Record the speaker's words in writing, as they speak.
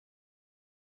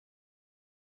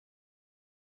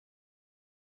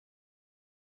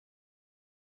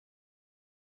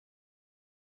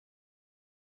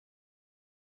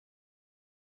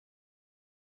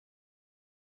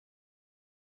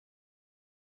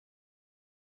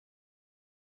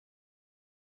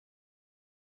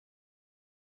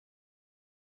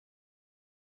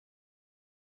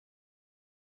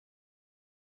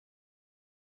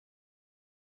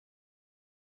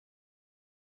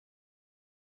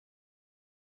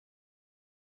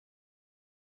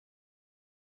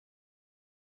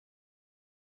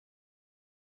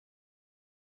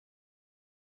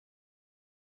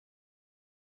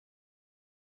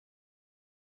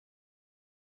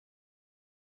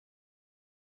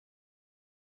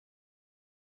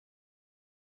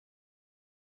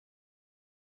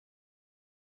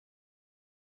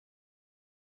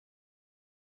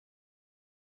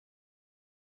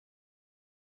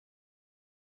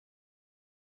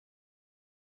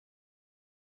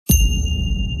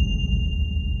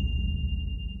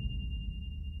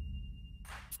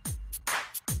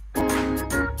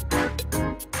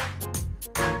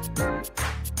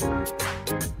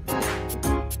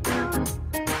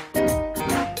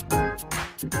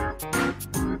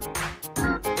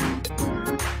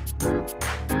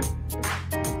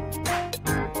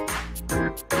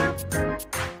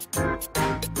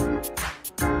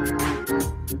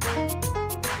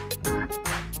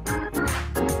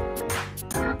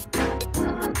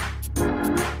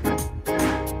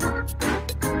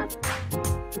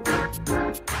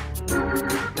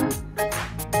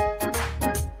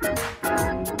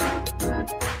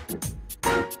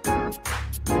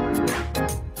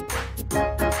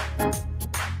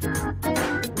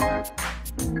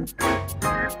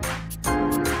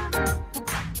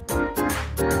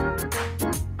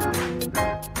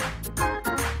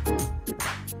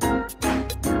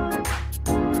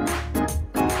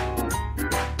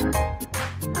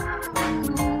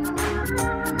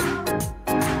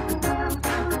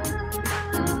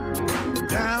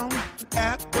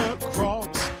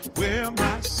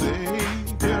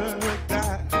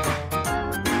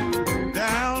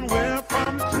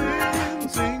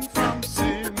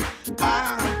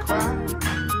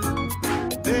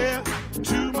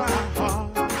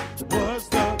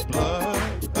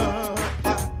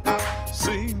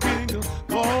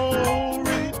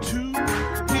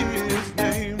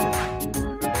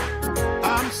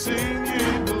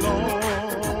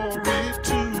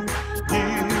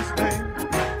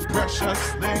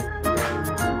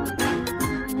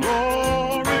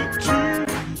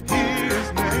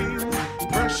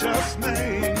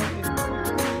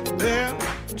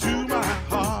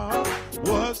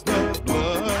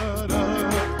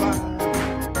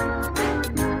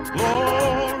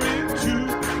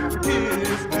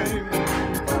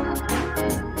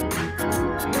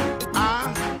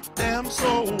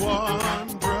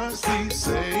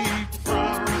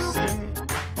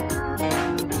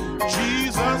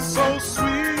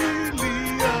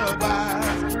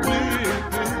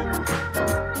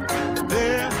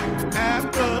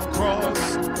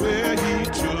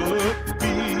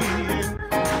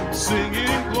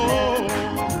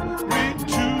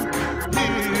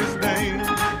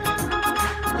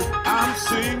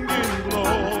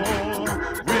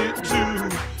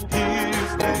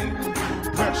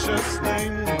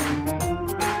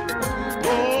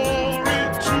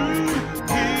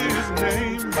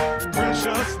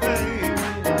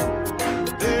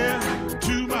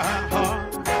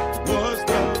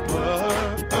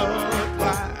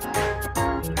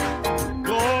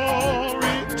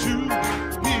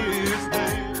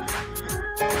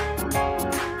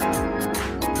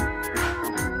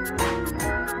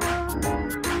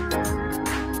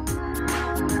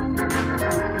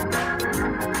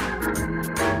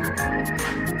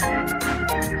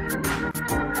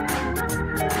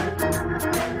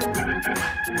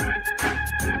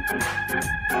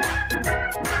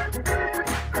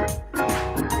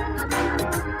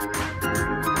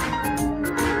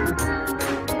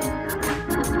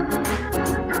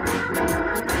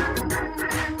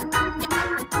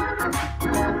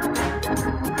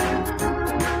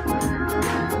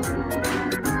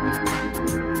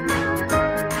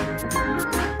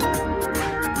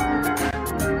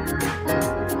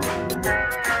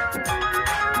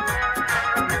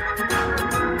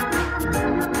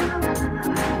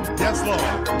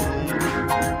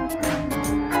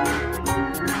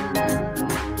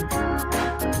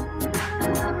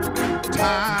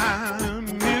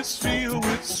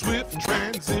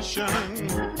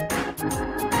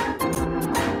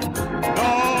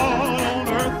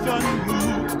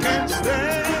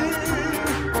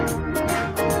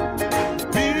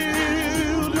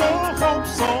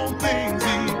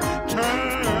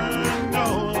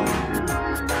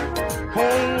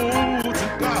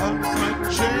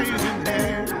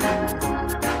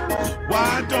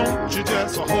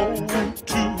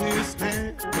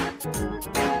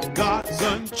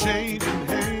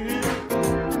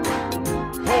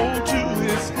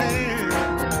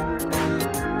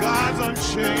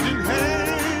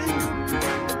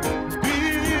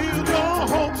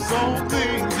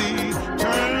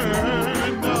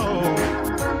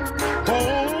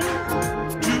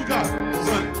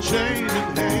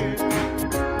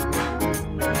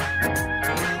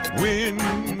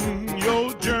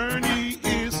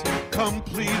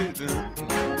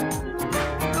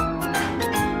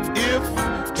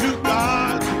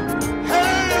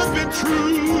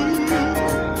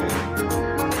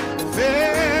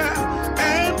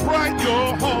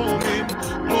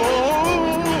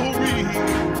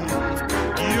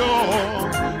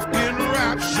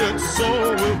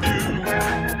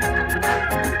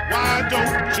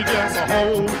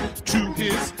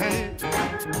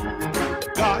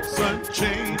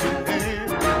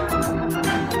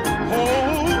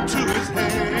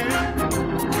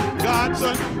God's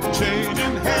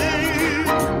unchanging hand.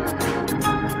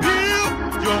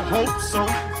 Build your hopes on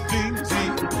things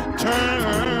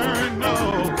eternal.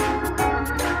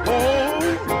 Hold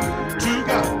to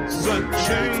God's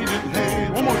unchanging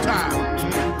hand. One more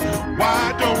time.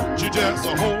 Why don't you just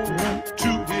hold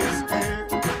to his hand?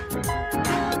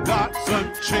 God's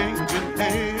unchanging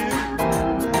hand.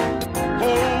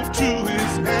 Hold to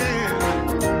his hand.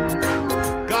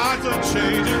 God's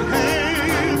unchanging hand.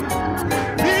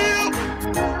 Build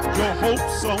your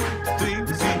hopes on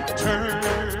things eternal.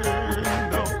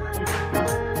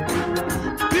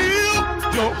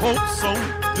 Build your hopes on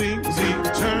things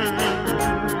eternal.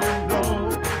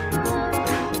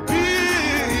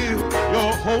 Build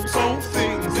your hopes on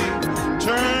things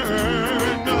eternal.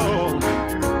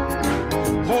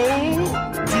 Hold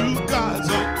to God's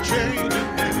unchanging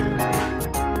hand.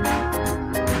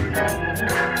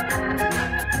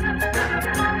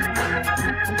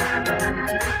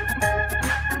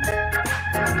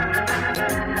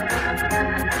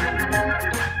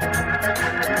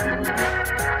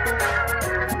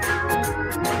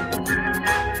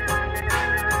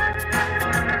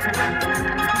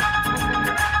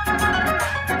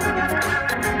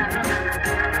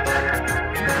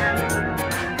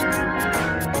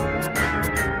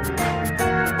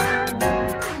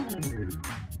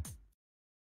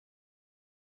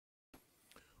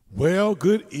 Well,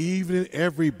 good evening,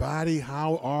 everybody.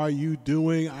 How are you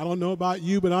doing? I don't know about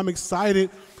you, but I'm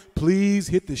excited. Please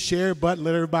hit the share button.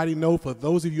 Let everybody know. For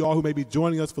those of you all who may be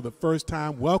joining us for the first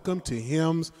time, welcome to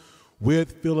Hymns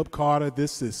with Phillip Carter.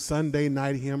 This is Sunday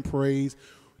Night Hymn Praise.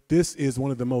 This is one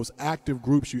of the most active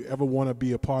groups you ever want to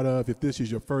be a part of. If this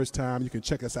is your first time, you can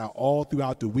check us out all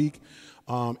throughout the week.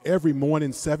 Every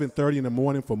morning, 7:30 in the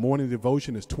morning for morning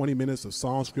devotion is 20 minutes of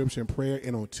song, scripture, and prayer.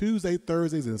 And on Tuesday,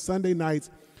 Thursdays, and Sunday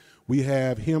nights, we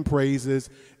have hymn praises,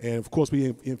 and of course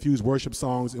we infuse worship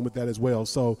songs in with that as well.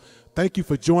 So thank you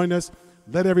for joining us.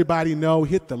 Let everybody know,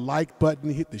 hit the like button,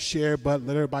 hit the share button,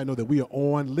 let everybody know that we are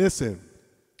on. Listen,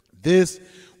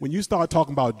 when you start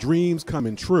talking about dreams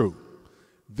coming true,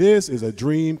 this is a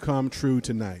dream come true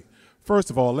tonight. First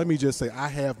of all, let me just say I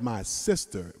have my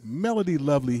sister, Melodi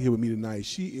Lovely, here with me tonight.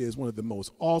 She is one of the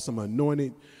most awesome,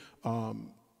 anointed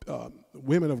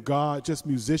women of God, just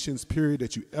musicians, period,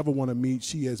 that you ever want to meet.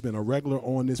 She has been a regular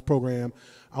on this program.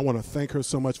 I want to thank her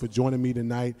so much for joining me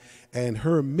tonight. And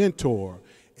her mentor,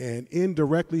 and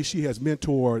indirectly she has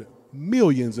mentored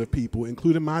millions of people,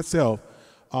 including myself.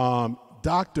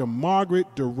 Dr.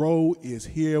 Margaret Douroux is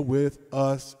here with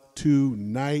us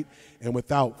tonight. And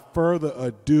without further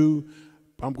ado,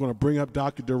 I'm going to bring up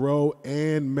Dr. Douroux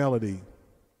and Melodi.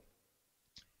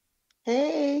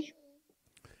 Hey.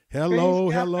 Hello,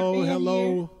 hello,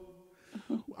 hello.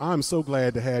 I'm so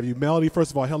glad to have you. Melodi,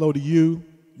 first of all, hello to you.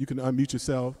 You can unmute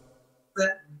yourself.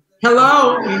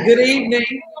 Hello, and good evening.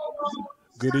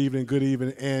 Good evening, good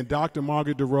evening. And Dr.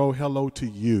 Margaret Douroux, hello to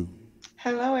you.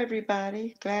 Hello,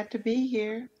 everybody. Glad to be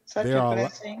here. Such a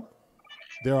blessing.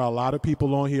 There are a lot of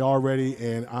people on here already,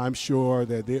 and I'm sure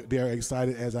that they're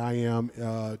excited as I am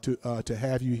to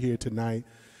have you here tonight.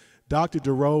 Dr.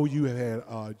 Douroux, you have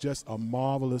had just a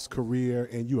marvelous career,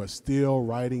 and you are still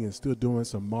writing and still doing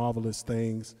some marvelous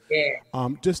things. Yeah.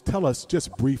 Just tell us,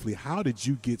 just briefly, how did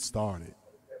you get started?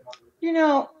 You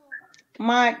know,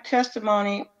 my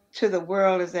testimony to the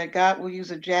world is that God will use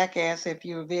a jackass if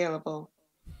you're available.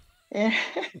 And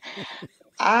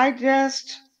I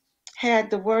just had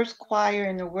the worst choir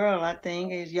in the world, I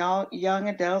think, as young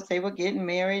adults. They were getting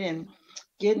married and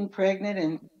getting pregnant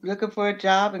and looking for a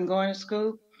job and going to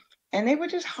school. And they were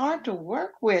just hard to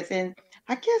work with. And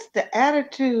I guess the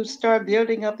attitude started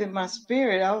building up in my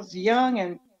spirit. I was young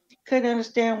and couldn't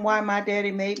understand why my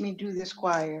daddy made me do this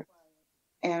choir.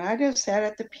 And I just sat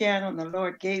at the piano and the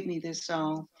Lord gave me this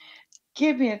song,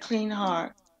 Give Me a Clean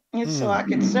Heart. And so I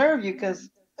could serve you, because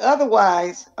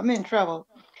otherwise I'm in trouble.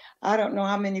 I don't know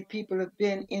how many people have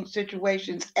been in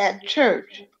situations at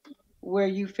church where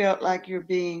you felt like you're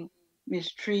being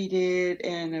mistreated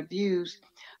and abused.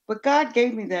 But God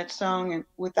gave me that song, and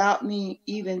without me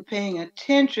even paying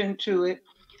attention to it,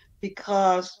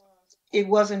 because it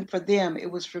wasn't for them,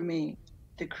 it was for me,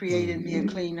 to create in me a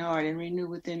clean heart and renew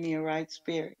within me a right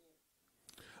spirit.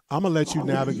 I'm going to let you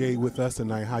navigate with us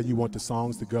tonight how you want the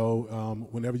songs to go,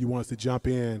 whenever you want us to jump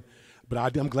in. But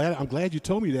I'm glad you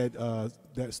told me that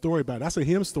story about it. That's a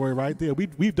hymn story right there.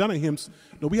 We've done a hymn.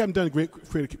 No, we haven't done a great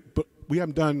critic, but we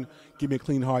haven't done Give Me a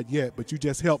Clean Heart yet. But you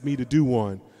just helped me to do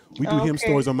one. We do hymn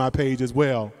stories on my page as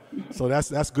well, so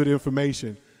that's good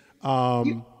information.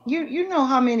 You know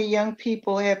how many young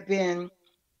people have been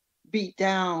beat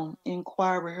down in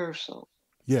choir rehearsal.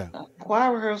 Yeah.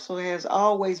 Choir rehearsal has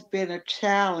always been a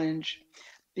challenge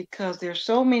because there's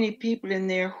so many people in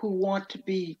there who want to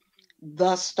be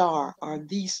the star or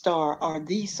the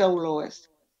soloist.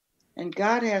 And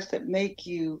God has to make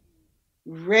you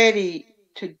ready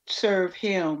to serve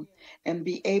him and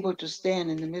be able to stand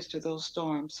in the midst of those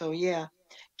storms. So yeah,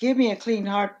 Give Me a Clean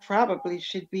Heart probably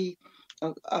should be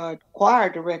a choir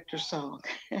director song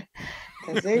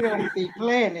because they don't be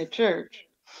playing at church.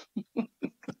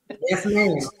 Yes,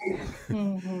 ma'am.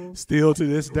 Hmm. Still to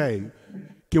this day.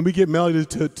 Can we get Melody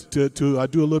to do a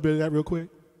little bit of that real quick?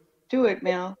 Do it,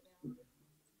 Mel.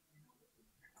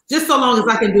 Just so long as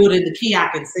I can do it in the key I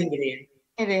can sing it in.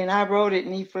 And then I wrote it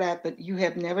in E flat, but you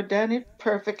have never done it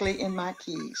perfectly in my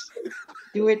keys.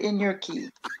 Do it in your key.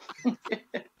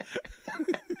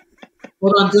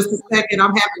 Hold on just a second.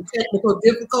 I'm having technical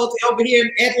difficulty over here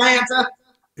in Atlanta.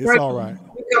 It's all right.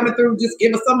 We're coming through. Just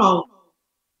give us a moment.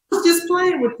 I was just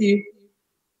playing with you.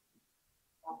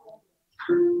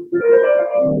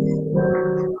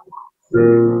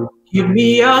 Give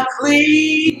me a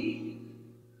clean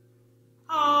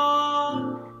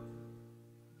heart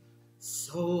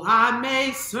so I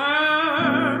may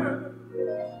serve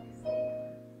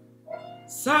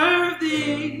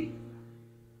thee.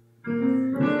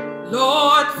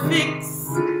 Lord, fix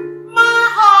my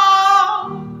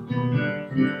heart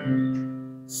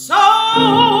so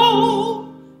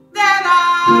that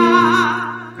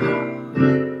I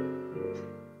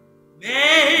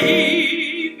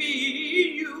may be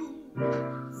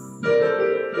used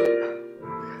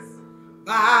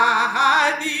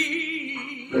by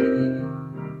thee.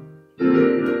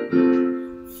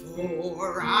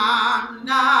 For I'm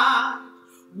not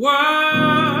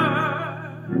worthy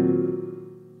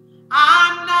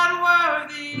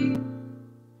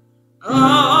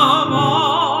of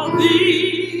all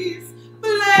these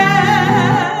blessings.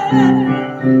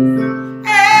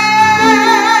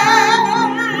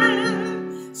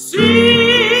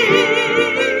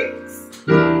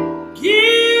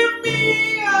 Give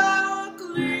me a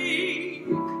clean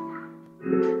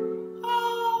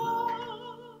heart,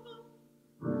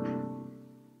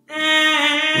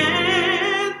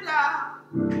 and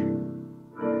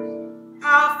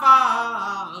I'll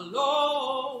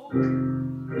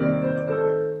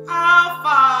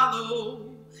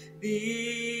follow thee.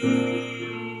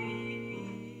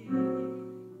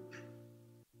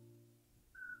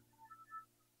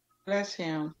 Bless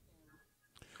him.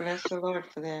 Bless the Lord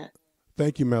for that.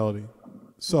 Thank you, Melody.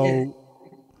 So,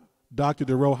 Dr.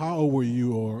 Douroux, how old were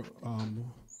you, or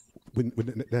when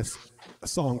that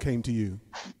song came to you?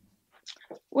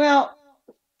 Well,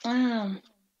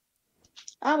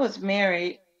 I was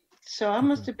married, so I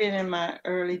must have been in my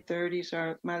early 30s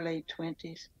or my late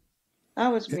 20s. I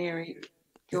was married,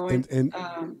 going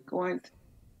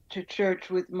to church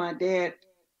with my dad,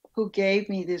 who gave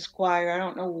me this choir. I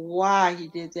don't know why he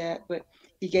did that, but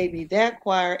he gave me that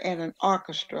choir and an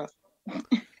orchestra.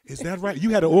 Is that right? You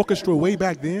had an orchestra way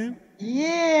back then?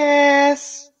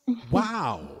 Yes.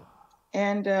 Wow.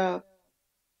 And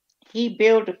he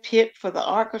built a pit for the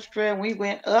orchestra, and we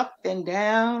went up and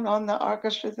down on the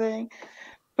orchestra thing.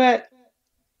 But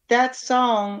that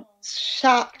song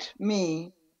shocked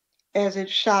me as it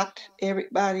shocked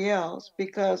everybody else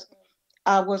because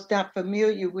I was not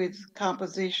familiar with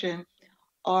composition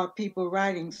or people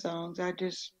writing songs. I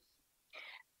just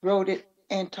wrote it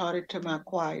and taught it to my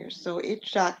choir. So it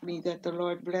shocked me that the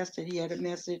Lord blessed it. He had a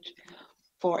message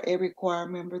for every choir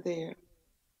member there.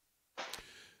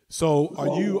 So are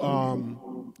you,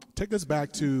 take us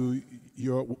back to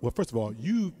well, first of all,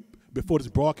 before this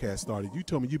broadcast started, you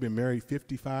told me you've been married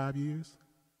 55 years?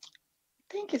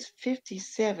 I think it's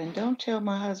 57. Don't tell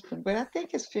my husband, but I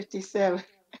think it's 57.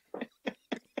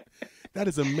 That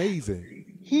is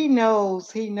amazing. He knows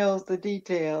the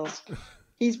details.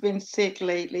 He's been sick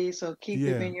lately, so keep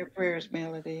him in your prayers,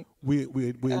 Melody. We're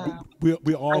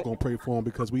all going to pray for him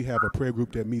because we have a prayer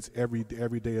group that meets every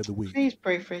day of the week. Please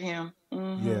pray for him.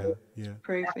 Yeah.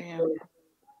 Pray for him.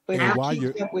 But he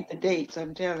keeps up with the dates,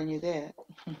 I'm telling you that.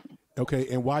 Okay,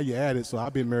 and while you're at it, so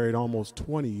I've been married almost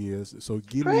 20 years. So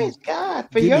Praise God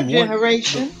for your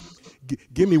generation.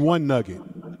 Give me one nugget.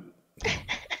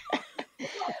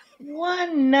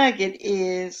 One nugget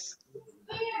is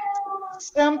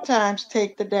sometimes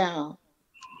take the down.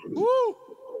 Woo!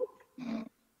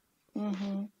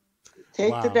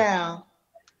 Take the down.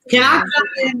 Can I jump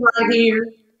in right here?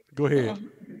 Go ahead.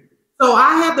 So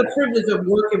I had the privilege of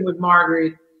working with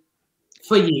Margaret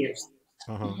for years.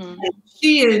 And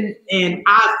she and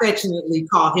I affectionately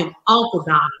call him Uncle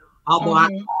Donnie, although I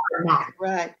call her Mom.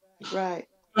 Right.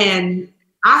 And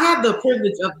I have the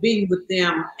privilege of being with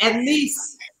them at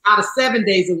least out of 7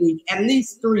 days a week, at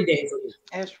least 3 days a week.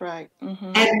 That's right.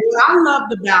 Mm-hmm. And what I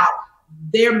loved about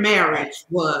their marriage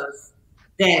was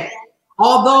that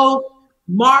although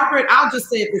Margaret, I'll just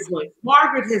say it this way,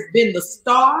 Margaret has been the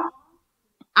star.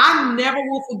 I never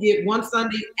will forget one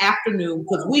Sunday afternoon,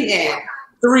 because we had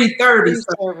 3:30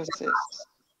 services.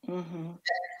 Mm-hmm.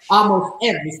 Almost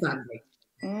every Sunday.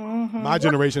 Mm-hmm. My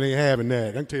generation ain't having that.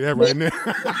 I can tell you that right now.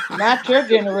 Not your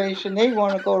generation. They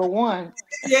want to go to one.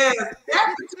 Yeah,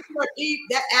 that particular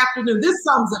that afternoon, this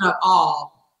sums it up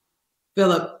all,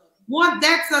 Phillip.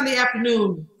 That Sunday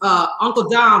afternoon, Uncle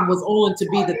Don was on to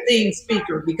be the theme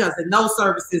speaker, because in those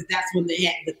services, that's when they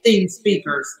had the theme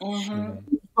speakers. Mm-hmm.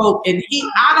 And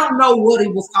I don't know what he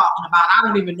was talking about. I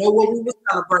don't even know what we were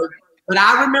celebrating. But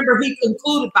I remember he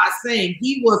concluded by saying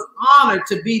he was honored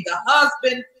to be the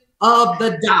husband of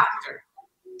the doctor.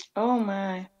 Oh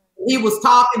my. He was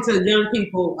talking to young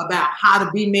people about how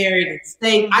to be married and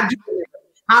stay. I do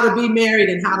how to be married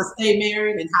and how to stay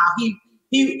married, and how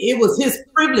it was his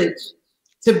privilege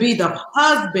to be the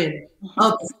husband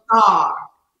of the star.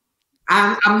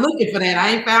 I'm looking for that.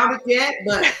 I ain't found it yet,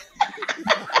 but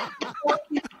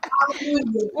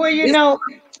well, you know,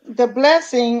 the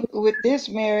blessing with this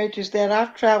marriage is that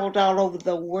I've traveled all over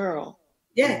the world.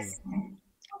 Yes.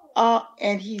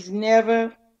 And he's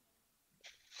never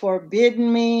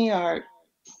forbidden me or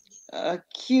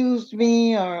accused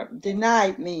me or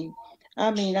denied me.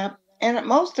 I mean, and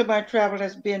most of my travel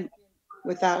has been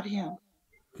without him.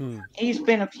 He's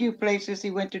been a few places. He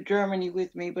went to Germany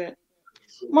with me, but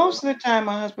most of the time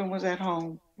my husband was at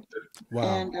home. Wow.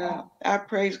 And I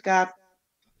praise God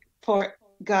for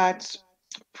God's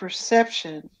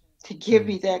perception to give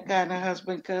me that kind of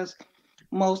husband, because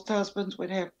most husbands would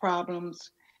have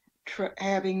problems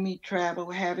having me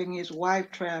travel, having his wife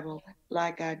travel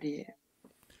like I did.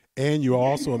 And you're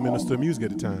also a minister of music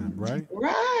at the time, right?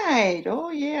 Right. Oh,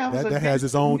 yeah. That has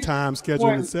its own time schedule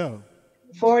in itself.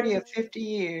 40 or 50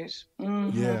 years.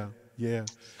 Mm-hmm. Yeah, yeah.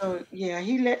 So, yeah,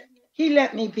 he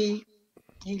let me be.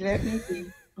 He let me be.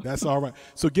 That's all right.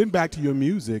 So getting back to your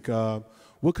music,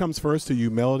 what comes first to you,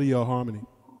 melody or harmony?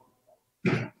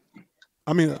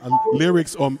 I mean,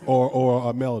 lyrics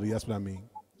or melody, that's what I mean.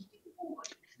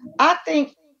 I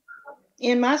think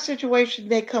in my situation,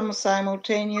 they come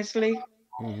simultaneously.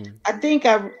 Mm-hmm. I think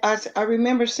I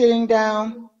remember sitting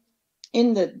down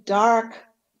in the dark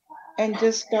and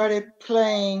just started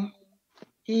playing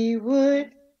He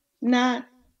Would Not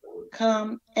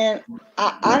Come. And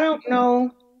I don't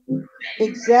know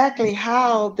exactly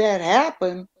how that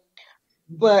happened,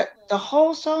 but the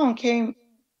whole song came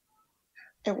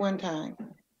at one time.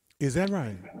 Is that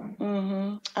right?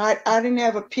 Mm-hmm. I didn't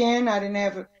have a pen. I didn't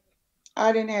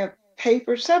have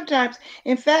paper. Sometimes,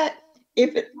 in fact,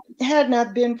 if it had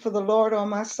not been for the Lord on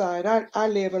my side, I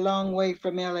live a long way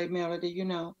from LA Melody, you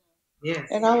know. Yes.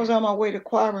 And I was on my way to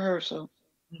choir rehearsal,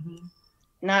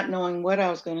 not knowing what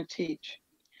I was going to teach.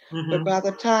 But by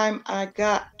the time I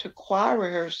got to choir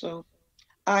rehearsal,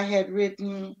 I had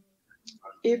written,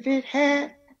 If It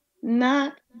Had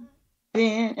Not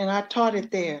Been, and I taught it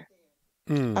there.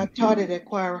 I taught it at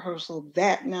choir rehearsal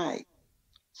that night.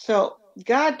 So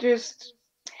God just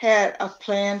had a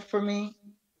plan for me.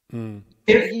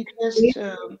 He just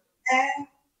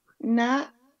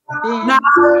not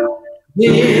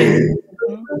been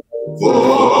for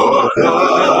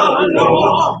the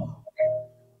Lord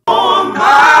on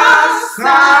my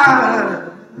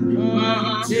side.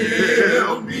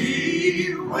 Tell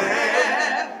me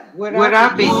where would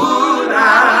I be? Would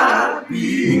I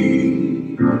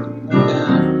be?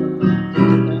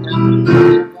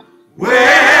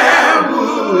 Where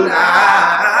would I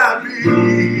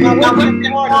be? Now,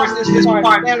 what is this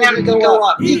part? Now we go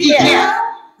up. Yeah.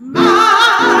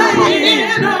 My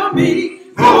enemy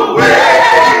away.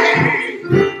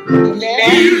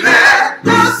 He let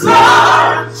the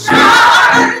sun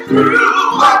shine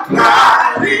through a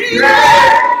cloudy day.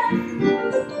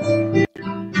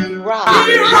 He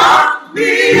rocked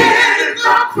me in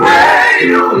the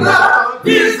cradle of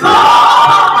his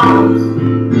arms.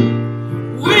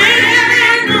 When he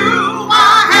knew I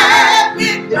had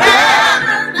been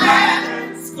battered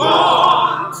and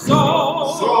scorned, so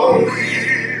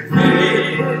if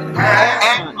it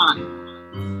had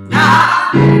not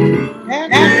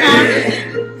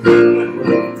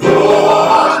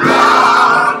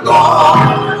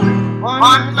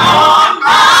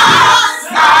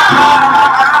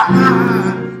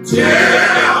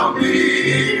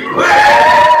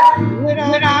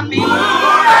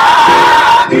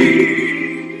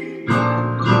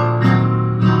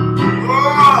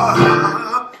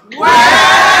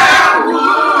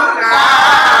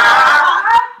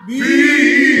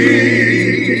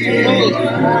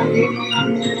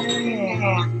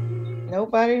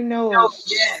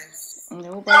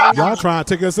Nobody Y'all home. trying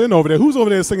to take us in over there. Who's over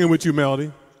there singing with you,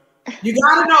 Melody? You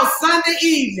gotta know Sunday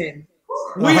evening.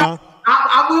 We are,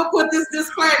 I will put this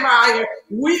disclaimer out here.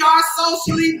 We are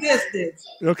socially distanced.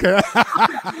 Okay.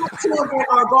 Children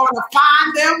are going to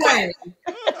find their way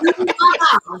to the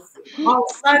house on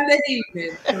Sunday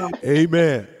evening. So,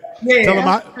 Amen. yeah. Tell them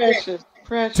That's precious.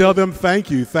 Precious. Tell them thank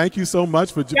you. Thank you so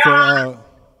much for Phillip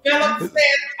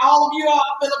said, all of you all,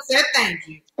 Phillip said thank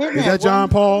you. Is that John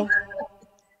Paul?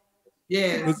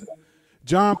 Yeah.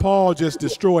 John Paul just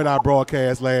destroyed our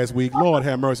broadcast last week. Lord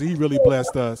have mercy. He really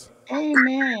blessed us.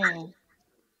 Amen.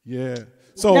 Yeah.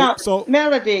 Now, So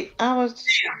Melody, I was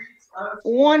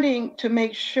wanting to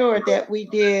make sure that we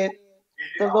did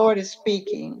The Lord is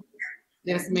Speaking.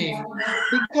 Yes, ma'am.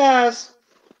 Because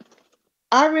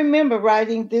I remember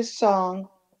writing this song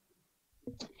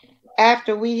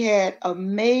after we had a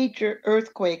major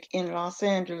earthquake in Los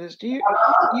Angeles.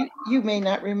 You may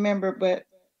not remember, but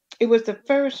it was the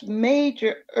first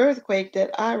major earthquake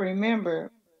that I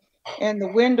remember. And the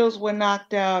windows were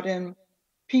knocked out and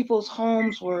people's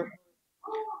homes were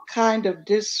kind of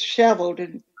disheveled,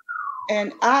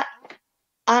 and I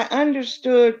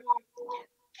understood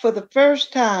for the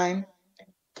first time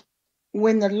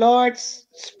when the Lord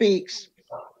speaks,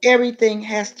 everything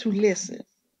has to listen.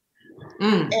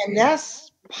 And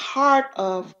that's part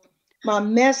of my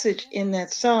message in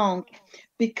that song,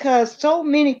 because so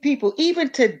many people, even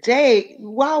today,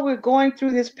 while we're going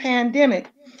through this pandemic,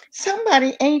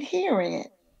 somebody ain't hearing it.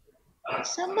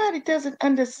 Somebody doesn't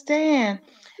understand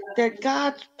that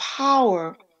God's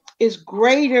power is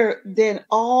greater than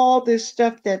all this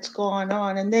stuff that's going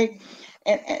on, and they're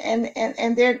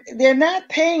not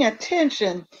paying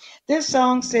attention. This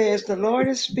song says the Lord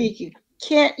is speaking.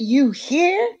 Can't you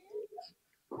hear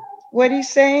what he's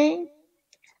saying?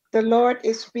 The Lord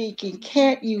is speaking.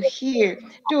 Can't you hear?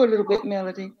 Do a little bit,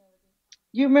 Melody.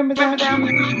 You remember that one?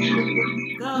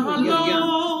 You were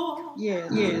young.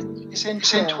 Yes. It's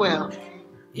in 12.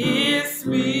 It's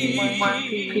me. 1,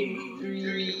 2,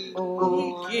 3,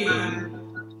 4, 5.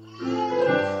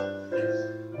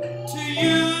 To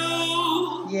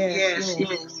you. Yes.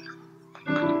 You.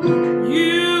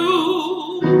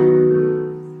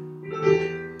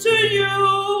 To you.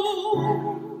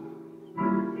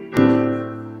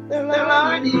 The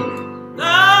Lord is.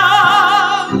 The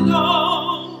Lord.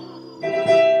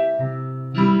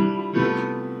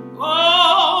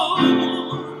 Oh,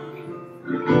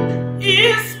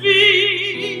 is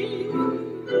speaking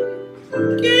To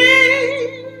you.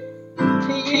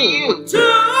 to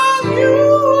you.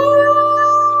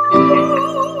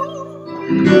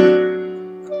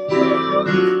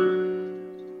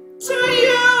 To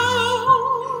you.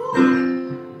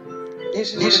 This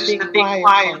is the big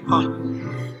quiet part.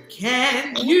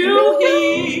 Can you hear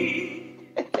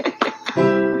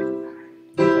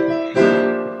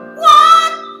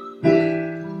what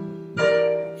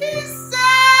he said?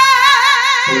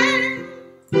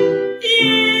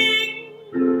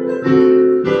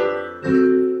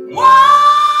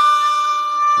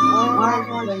 Why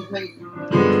are you waiting?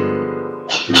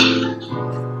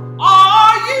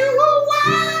 Are you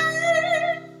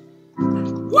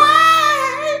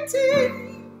waiting?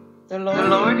 The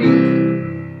Lord is.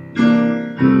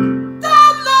 The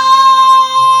Lord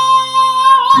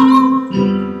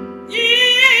is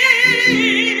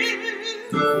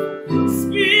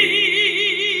speaking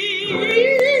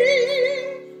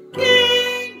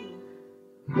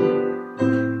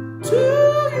to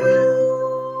you.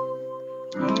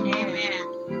 Amen.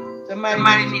 Somebody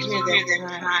needs to hear that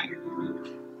tonight.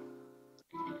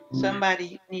 Somebody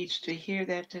needs to hear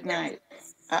that tonight.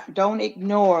 Don't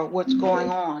ignore what's going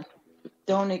on.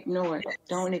 Don't ignore it.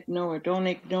 Don't ignore it. Don't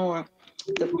ignore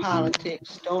the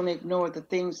politics. Don't ignore the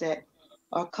things that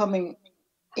are coming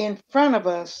in front of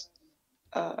us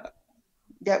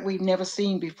that we've never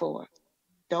seen before.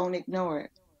 Don't ignore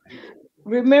it.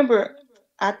 Remember,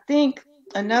 I think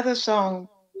another song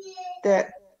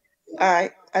that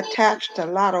I attached a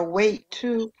lot of weight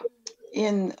to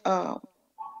in for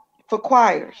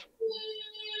choirs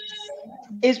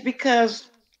is because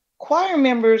choir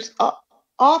members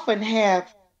often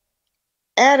have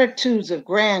attitudes of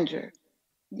grandeur.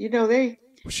 You know, they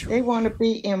want to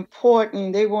be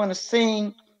important. They want to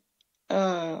sing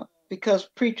because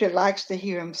preacher likes to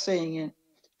hear them singing,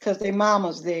 because their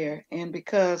mama's there, and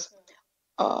because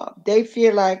they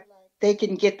feel like they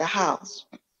can get the house.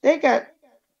 They got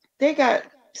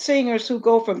singers who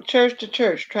go from church to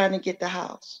church trying to get the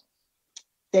house.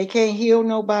 They can't heal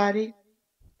nobody.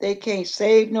 They can't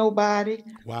save nobody.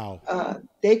 wow.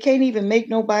 They can't even make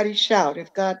nobody shout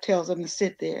if God tells them to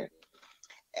sit there.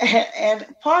 And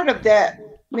part of that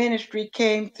ministry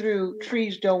came through,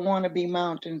 trees don't want to be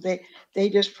mountains. They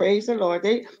just praise the Lord.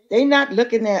 They not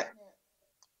looking at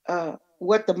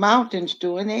what the mountains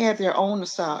doing. They have their own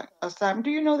assignment.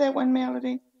 Do you know that one,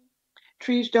 Melody?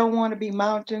 Trees don't want to be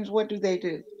mountains. What do?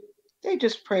 They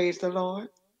just praise the Lord.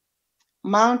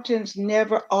 Mountains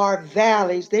never are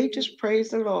valleys. They just praise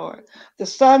the Lord. The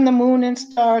sun, the moon, and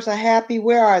stars are happy.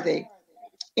 Where are they?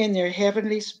 In their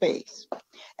heavenly space.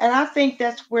 And I think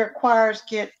that's where choir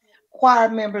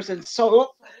members and solo,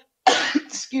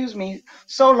 excuse me,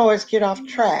 soloists get off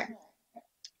track.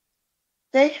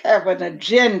 They have an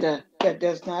agenda that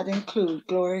does not include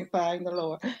glorifying the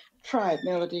Lord. Try it,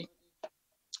 Melody.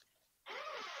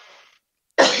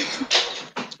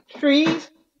 Trees.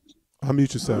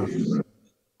 Unmute yourself.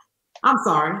 I'm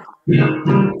sorry.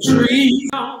 Trees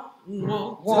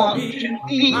don't want to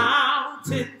be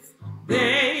mountains.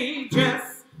 They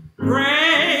just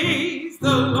praise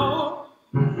the Lord.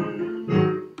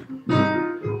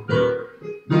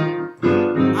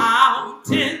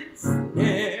 Mountains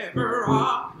never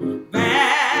are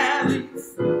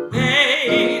valleys.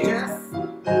 They just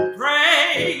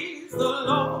praise the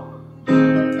Lord.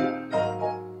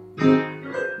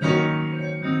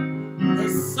 The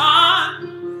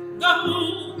sun, the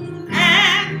moon,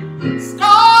 and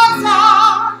stars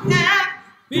are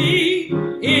happy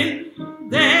in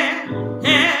their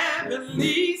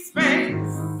heavenly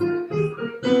space.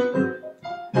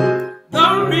 The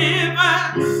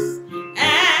rivers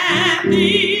and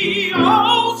the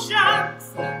oceans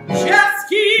just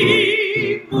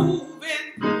keep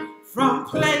moving from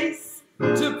place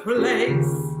to place.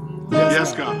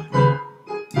 Yes, God.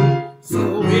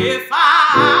 So if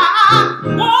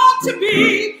I want to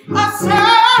be a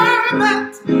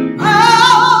servant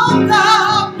of the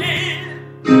man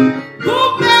who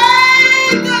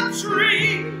made the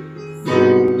trees,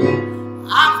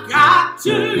 I've got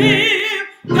to live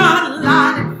the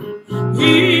life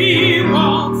he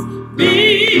wants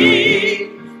me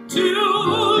to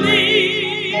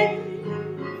live.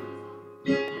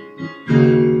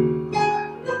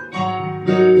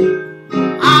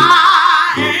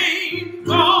 I ain't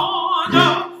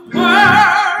gonna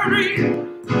worry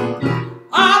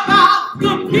about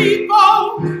the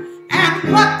people and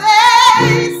what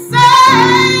they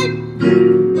say.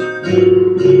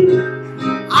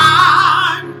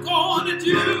 I'm gonna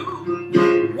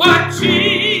do what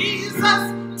Jesus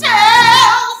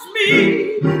tells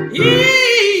me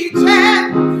each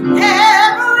and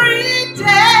every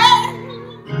day.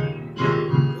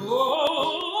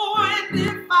 Oh, and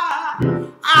if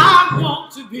I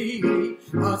want to be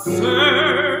a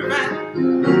servant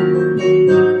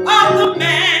of the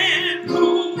man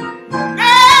who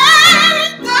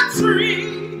made the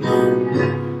tree,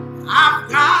 I've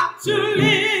got to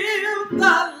live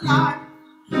the life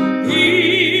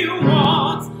he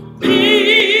wants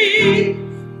me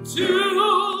to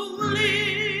live.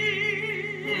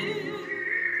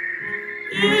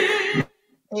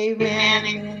 Amen.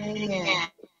 Amen.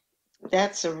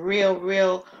 That's a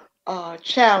real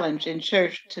challenge in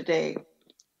church today.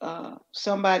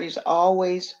 Somebody's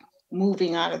always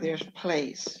moving out of their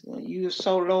place. You a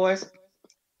soloist,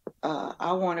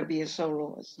 I want to be a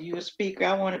soloist. You a speaker,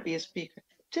 I want to be a speaker.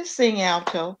 Just sing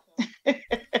alto.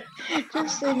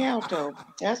 Just sing alto.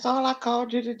 That's all I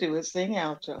called you to do is sing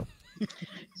alto.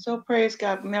 So praise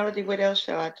God. Melody, what else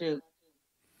shall I do?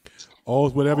 Oh,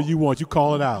 whatever you want. You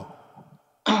call it out.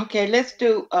 Okay, let's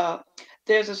do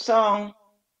there's a song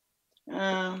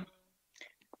that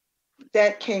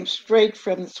came straight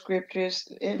from the scriptures.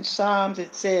 In Psalms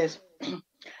it says,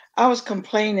 I was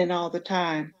complaining all the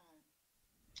time.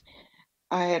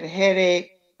 I had a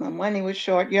headache. My money was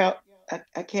short. Yeah,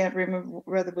 I can't remember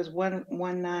whether it was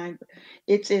 119. But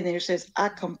it's in there. It says, I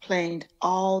complained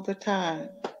all the time.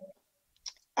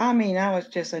 I mean, I was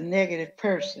just a negative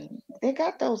person. They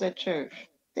got those at church.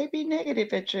 They be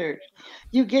negative at church.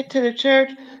 You get to the church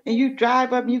and you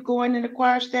drive up and you go in the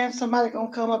choir stand, somebody gonna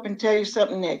come up and tell you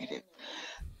something negative.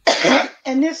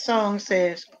 And this song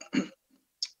says,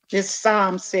 this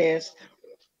psalm says,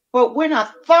 but when I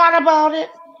thought about it,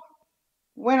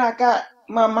 when I got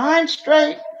my mind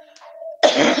straight,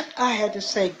 I had to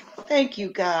say, thank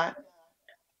you, God,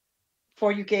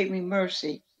 for you gave me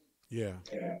mercy. Yeah.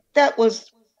 That was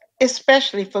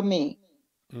especially for me.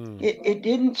 It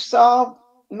didn't solve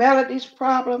Melody's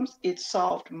problems, it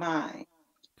solved mine.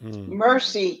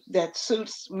 Mercy that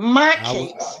suits my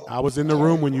case. I was in the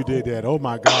room when you did that. Oh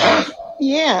my gosh.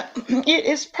 Yeah, it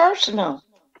is personal.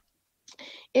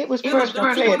 It was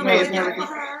personal. Play it, Melody.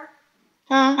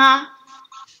 Huh?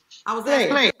 I was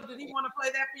asking, did he want to play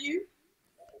that for you?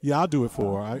 Yeah, I'll do it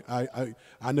for her.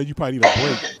 I know you probably need a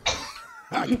break.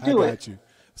 I got you.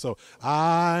 So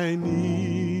I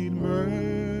need mercy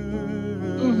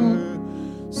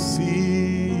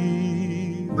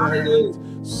that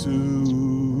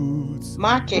suits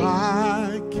My case.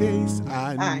 my case.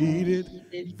 I need it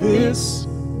this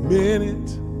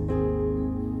minute,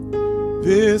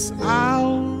 this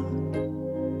hour,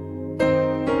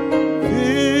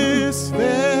 this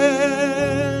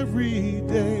very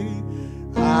day.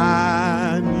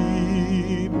 I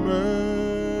need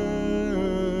mercy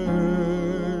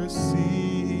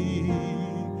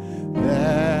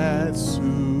that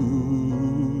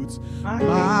suits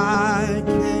my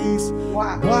case.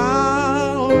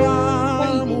 While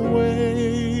I'm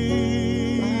waiting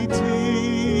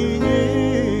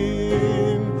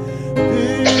in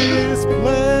this place,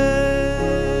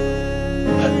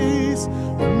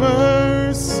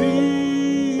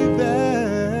 mercy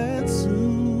that suits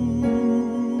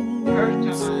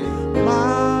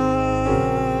my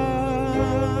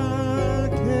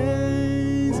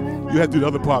case. You have to do the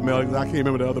other part, Melody, because I can't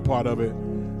remember the other part of it.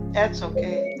 That's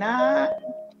okay. Not.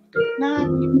 Not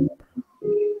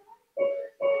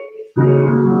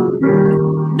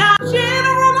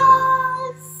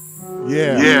generalize.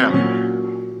 Yeah.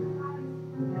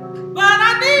 But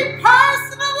I need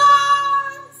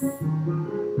personalized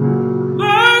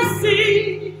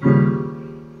mercy.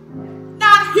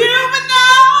 Not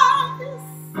humanized.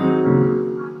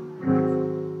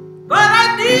 But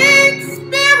I need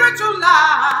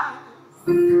spiritualized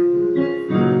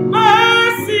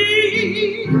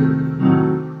mercy.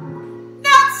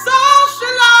 Not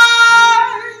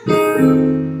socialized.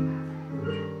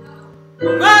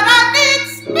 But I need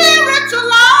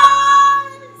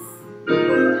spiritualized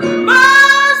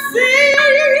mercy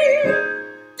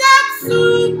that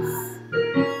suits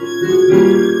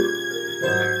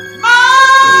my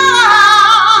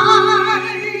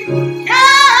case.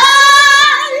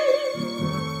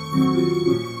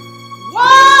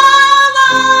 While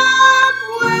I'm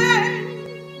waiting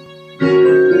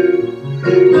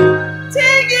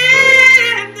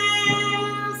in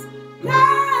this place.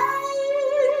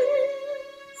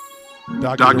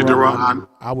 Dr. Douroux,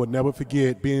 I would never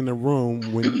forget being in the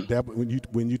room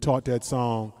when you taught that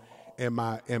song, and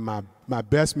my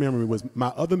best memory was my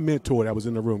other mentor that was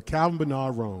in the room, Calvin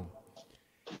Bernard Rome,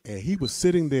 and he was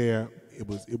sitting there.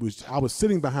 I was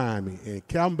sitting behind me, and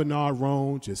Calvin Bernard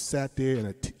Rome just sat there,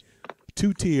 and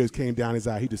two tears came down his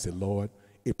eye. He just said, "Lord,"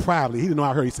 he didn't know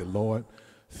I heard. He said, "Lord,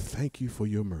 thank you for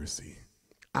your mercy."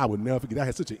 I would never forget. That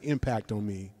had such an impact on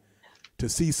me to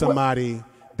see somebody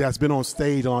that's been on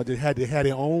stage that had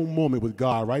their own moment with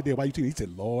God right there. Why you? He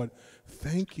said, "Lord,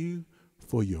 thank you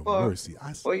for your mercy."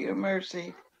 For your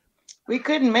mercy. We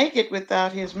couldn't make it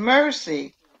without his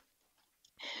mercy.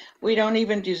 We don't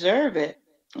even deserve it.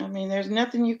 I mean, there's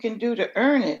nothing you can do to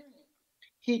earn it.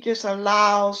 He just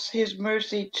allows his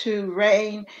mercy to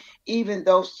reign, even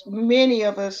though many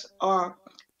of us are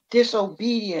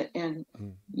disobedient and,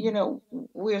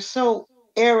 we're so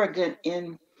arrogant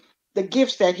in the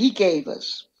gifts that he gave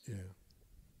us. Yeah.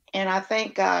 And I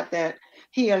thank God that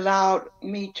he allowed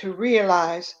me to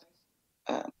realize,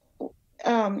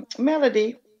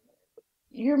 Melody,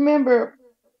 you remember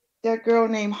that girl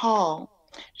named Hall?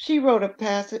 She wrote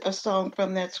a song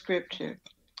from that scripture.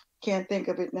 Can't think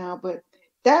of it now, but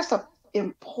that's an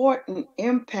important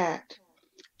impact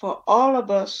for all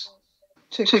of us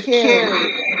to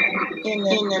carry in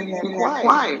that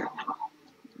choir.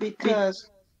 Because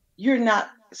you're not,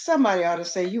 somebody ought to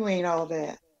say, you ain't all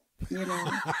that. You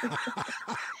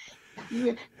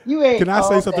ain't. Can I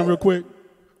say something that. real quick?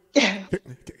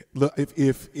 Look,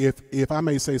 if I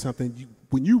may say something,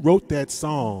 when you wrote that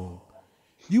song,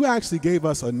 you actually gave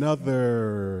us a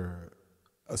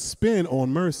spin on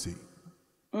mercy.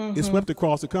 It swept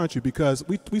across the country because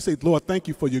we say, "Lord, thank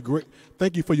you for your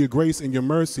grace and your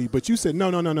mercy." But you said,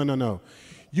 no.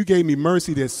 You gave me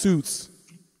mercy that suits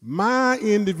my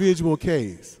individual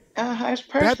case. It's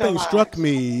that thing struck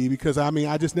me because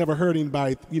I just never heard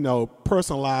anybody,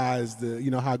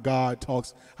 personalize how God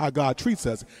talks, how God treats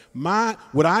us.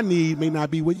 What I need may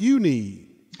not be what you need.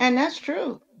 And that's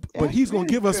true. But he's going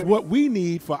to give us what we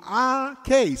need for our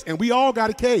case. And we all got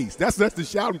a case. That's the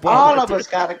shouting part. All of us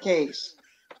got a case.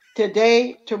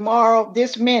 Today, tomorrow,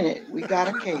 this minute, we got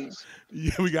a case.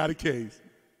 Yeah, we got a case.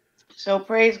 So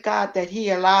praise God that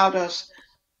he allowed us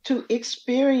to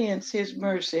experience his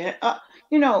mercy.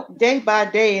 Day by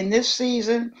day in this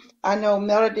season, I know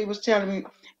Melody was telling me,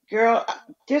 girl,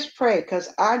 just pray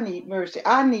because I need mercy.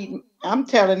 I'm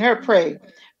telling her pray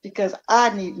because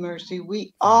I need mercy.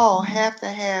 We all have to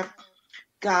have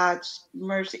God's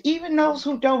mercy. Even those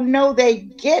who don't know they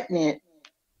getting it,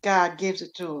 God gives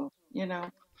it to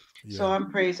them, Yeah. So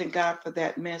I'm praising God for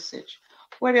that message.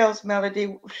 What else,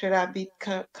 Melody, should I be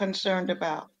concerned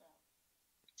about?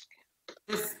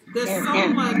 There's so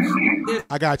much.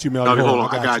 I got you, Melody. Hold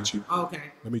on, I got you. Okay.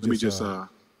 Let me just. All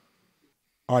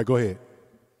right, go ahead.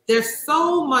 There's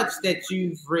so much that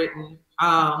you've written.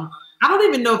 I don't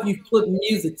even know if you've put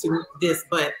music to this,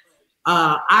 but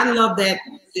I love that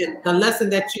the lesson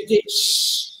that you did.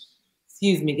 Shh,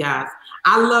 excuse me, guys.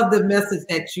 I love the message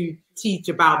that you teach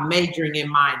about majoring in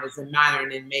minors and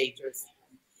minoring in majors.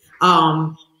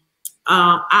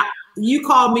 You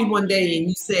called me one day and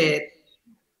you said,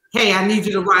 "Hey, I need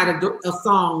you to write a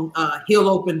song, He'll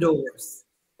Open Doors."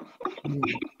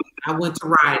 I went to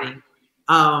writing.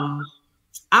 I'm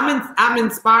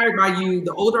inspired by you.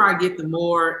 The older I get, the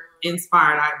more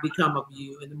inspired I become of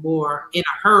you, and the more in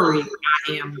a hurry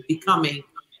I am becoming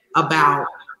about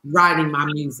writing my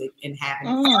music and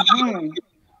having fun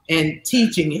and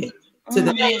teaching it to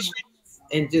the nations,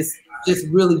 and just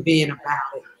really being about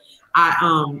it.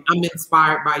 I'm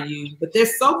inspired by you. But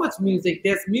there's so much music.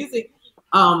 There's music.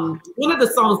 One of the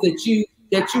songs that you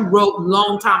wrote a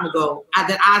long time ago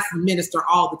that I minister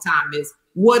all the time is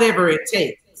 "Whatever It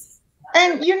Takes."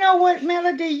 And you know what,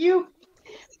 Melody, you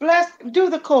do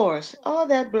the chorus. Oh,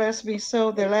 that blessed me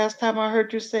so the last time I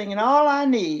heard you singing. All I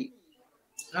need.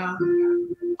 All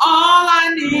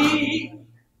I need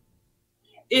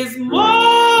is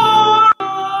more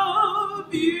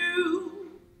of you.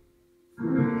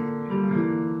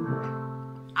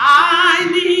 I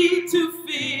need to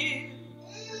feel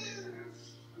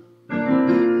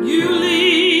you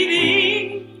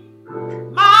leading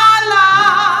my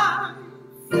life.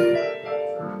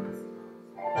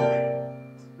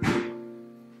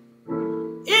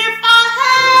 If I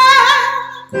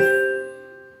have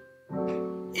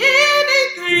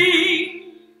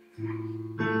anything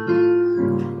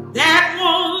that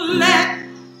won't let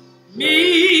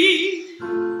me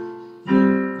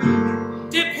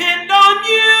depend on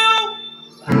you,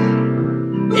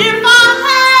 if I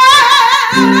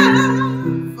have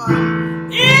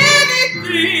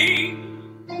anything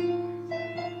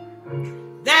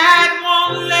that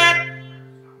won't let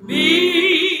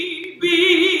me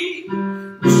be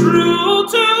true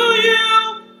to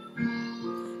you,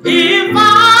 if I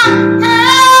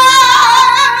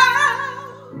have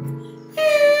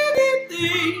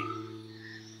anything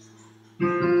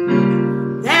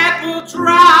that will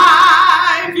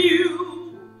drive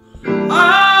you away,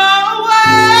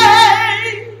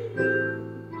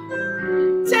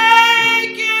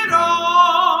 take it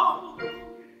all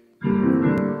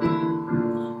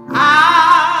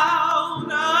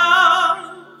out of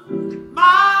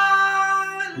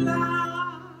my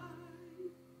life.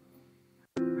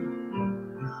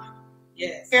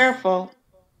 Yes. Careful.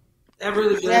 That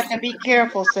really You have to be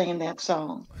careful singing that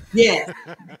song. Yeah.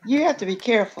 You have to be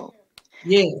careful.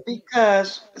 Yeah.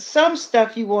 Because some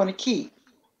stuff you want to keep.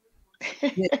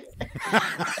 Yeah.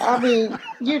 I mean,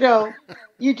 you don't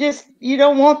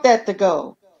want that to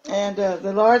go. And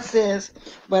the Lord says,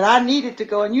 but I need it to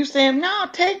go. And you saying, no,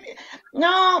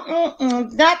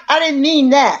 not, I didn't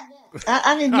mean that.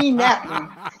 I didn't mean that one.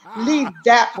 Leave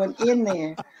that one in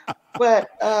there. But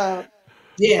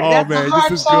yeah, oh man,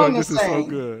 this is good. This is so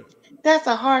good. That's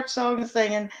a hard song to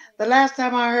sing. And the last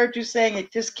time I heard you sing,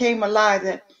 it just came alive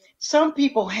that some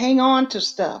people hang on to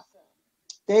stuff.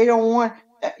 They don't want,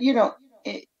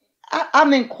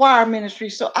 I'm in choir ministry,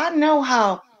 so I know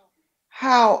how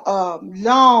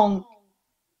long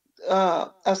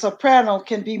a soprano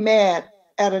can be mad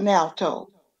at an alto.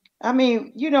 I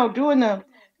mean, during the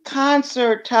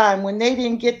concert time when they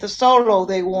didn't get the solo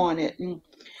they wanted, and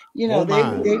they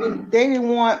didn't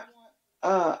want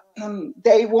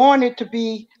they wanted to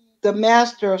be the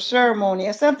master of ceremony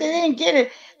and something. They didn't get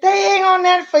it. They hang on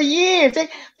that for years.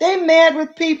 They mad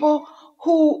with people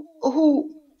who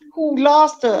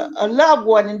lost a loved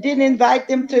one and didn't invite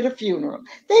them to the funeral.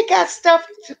 They got stuff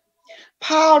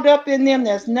piled up in them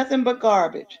that's nothing but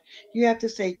garbage. You have to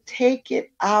say, take it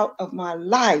out of my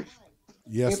life.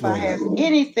 Yes, if Lord. I have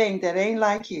anything that ain't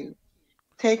like you,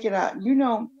 take it out.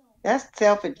 That's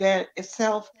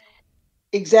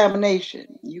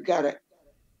self-examination. You gotta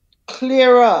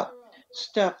clear up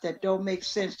stuff that don't make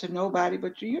sense to nobody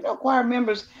but you. Choir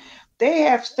members, they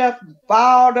have stuff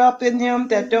balled up in them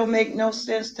that don't make no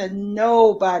sense to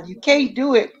nobody. You can't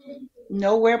do it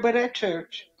nowhere but at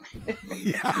church.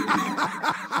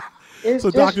 It's so,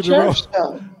 just Dr. church Douroux,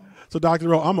 stuff. So, Dr.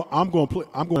 Douroux, I'm going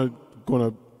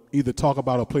to either talk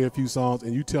about or play a few songs,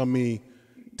 and you tell me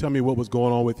what was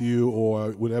going on with you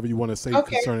or whatever you want to say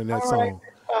concerning that song. Right.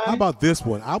 How about this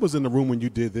one? I was in the room when you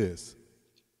did this.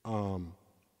 Let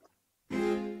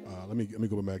me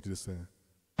go back to this thing.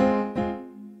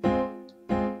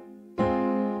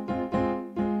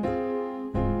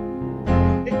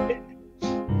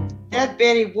 that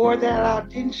Betty wore that out,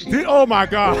 didn't she? Oh my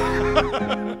God.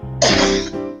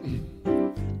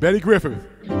 Betty Griffin.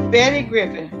 Betty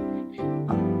Griffin.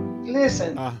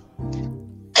 Listen,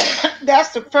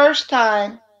 that's the first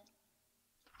time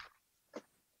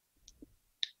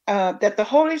that the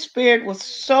Holy Spirit was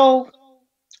so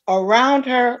around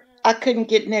her, I couldn't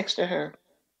get next to her.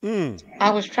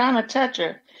 I was trying to touch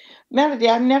her. Melody,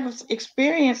 I never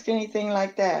experienced anything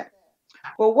like that.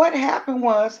 Well, what happened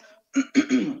was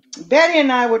Betty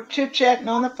and I were chit-chatting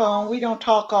on the phone. We don't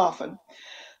talk often.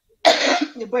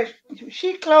 But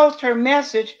she closed her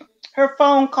message, her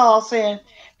phone call saying,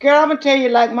 girl, I'm going to tell you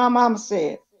like my mama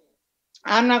said.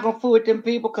 I'm not going to fool with them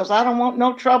people because I don't want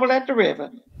no trouble at the river.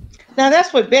 Now,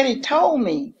 that's what Betty told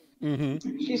me.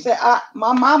 She said,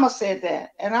 my mama said that,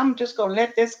 and I'm just going to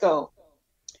let this go.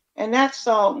 And that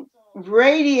song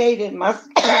radiated my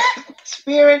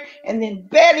spirit, and then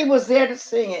Betty was there to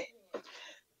sing it.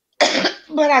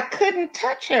 But I couldn't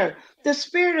touch her. The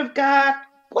Spirit of God,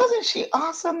 wasn't she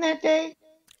awesome that day?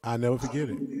 I'll never forget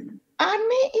it. Me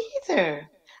either.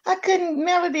 I couldn't,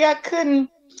 Melody, I couldn't.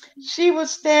 She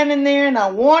was standing there, and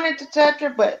I wanted to touch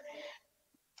her, but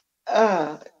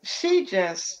she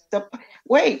just, the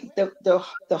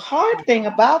hard thing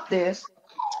about this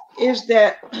is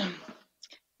that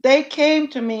they came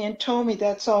to me and told me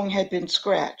that song had been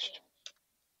scratched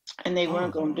and they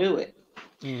weren't going to do it.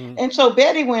 And so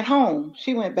Betty went home.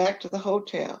 She went back to the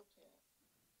hotel.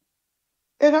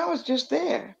 And I was just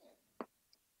there.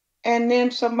 And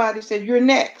then somebody said, you're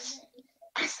next.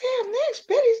 I said, I'm next.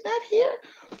 Betty's not here.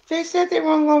 They said they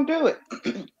weren't going to do it.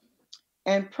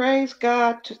 And praise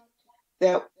God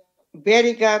that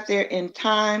Betty got there in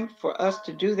time for us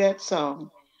to do that song.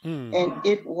 And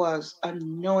it was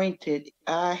anointed.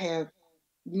 I have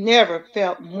never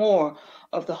felt more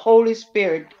of the Holy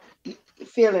Spirit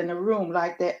filling a room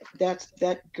like that.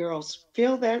 That girls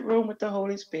fill that room with the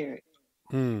Holy Spirit.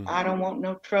 I don't want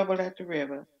no trouble at the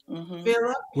river.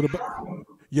 Phillip, what about?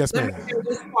 Yes, ma'am. Let me hear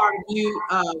this part of you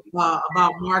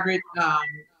about Margaret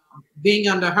being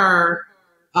under her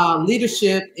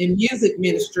leadership in music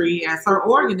ministry as her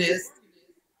organist.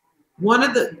 One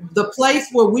of the place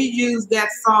where we used that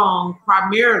song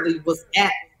primarily was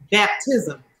at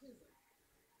baptism.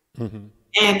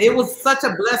 And it was such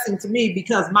a blessing to me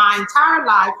because my entire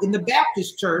life in the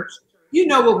Baptist church, you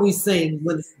know what we sing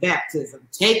when it's baptism.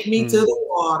 Take me to the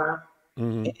water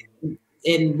and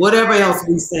whatever else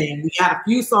we sing. We got a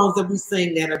few songs that we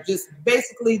sing that are just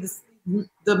basically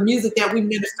the music that we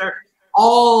minister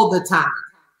all the time.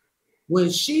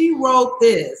 When she wrote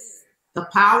this, the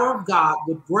power of God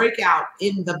would break out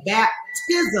in the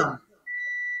baptism.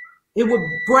 It would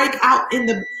break out in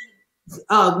the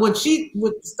when she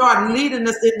would start leading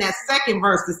us in that second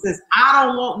verse that says, I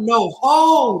don't want no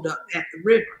hold up at the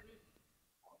river.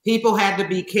 People had to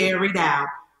be carried out.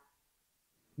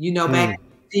 You know, back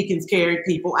deacons carried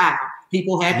people out.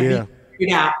 People had to be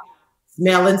carried out.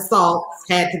 Smelling salts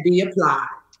had to be applied.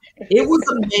 It was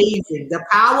amazing. The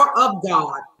power of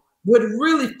God would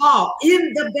really fall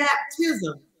in the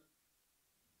baptism.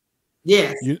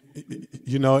 Yes. You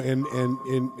know,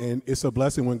 and it's a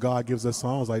blessing when God gives us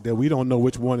songs like that. We don't know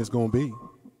which one it's going to be.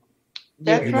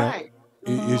 That's right.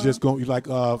 It's just going like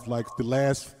the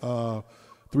last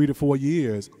 3 to 4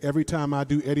 years. Every time I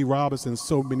do Eddie Robinson's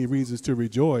 "So Many Reasons to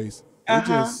Rejoice," it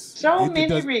doesn't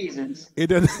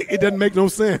make no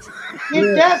sense.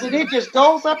 It doesn't. It just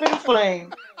goes up in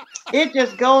flame. It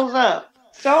just goes up.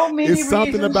 So many reasons to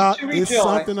rejoice. It's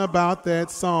something about that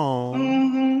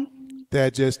song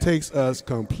that just takes us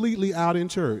completely out in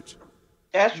church.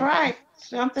 That's right.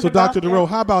 Something. So, Dr. Douroux,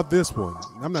 how about this one?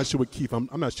 I'm not sure what key.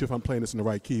 I'm not sure if I'm playing this in the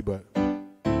right key, but.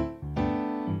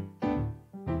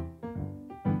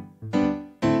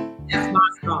 That's my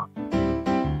song.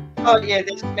 Oh yeah,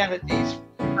 this melodies.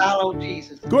 Follow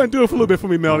Jesus. Go ahead and do it for a little bit for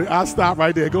me, Melody. I'll stop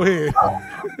right there. Go ahead.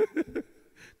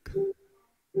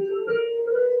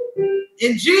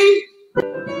 In G,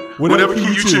 whatever key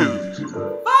you choose.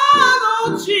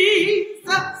 Follow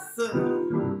Jesus.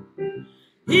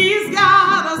 He's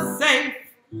got a safe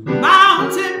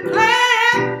mountain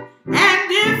plan, and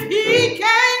if he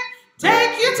can't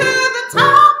take you to the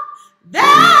top,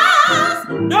 there's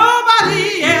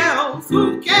nobody else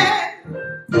who can.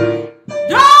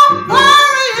 Don't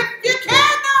worry if you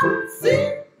cannot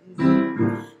see.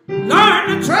 Learn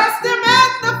to trust him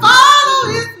and to follow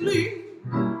his lead.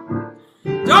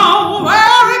 Don't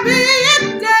worry, be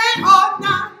it day or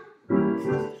night.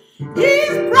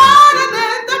 He's brighter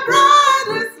than the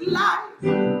brightest light.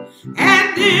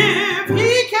 And if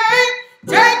he can't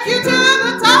take you to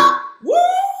the top, woo,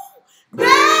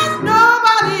 there's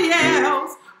nobody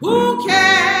else who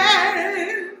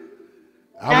can.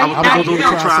 Now, I was going to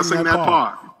try to sing that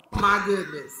part. My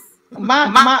goodness.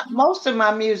 my most of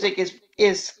my music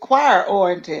is choir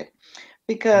oriented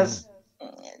because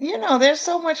you know there's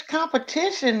so much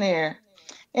competition there,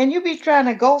 and you be trying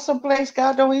to go someplace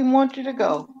God don't even want you to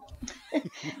go.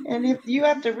 And if you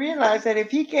have to realize that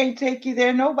if He can't take you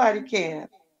there, nobody can.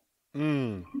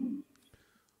 Mm.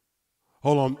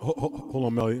 Hold on,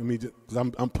 Melody. Let me just, because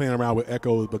I'm playing around with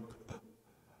echoes, but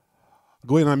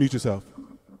go ahead and unmute yourself.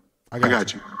 I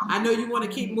got you. I know you want to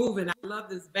keep moving. I love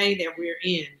this vein that we're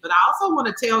in, but I also want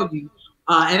to tell you,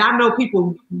 and I know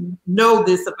people know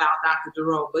this about Dr.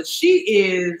 Douroux, but she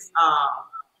is.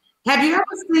 Have you ever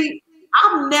seen?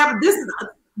 I've never. This is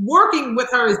working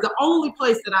with her is the only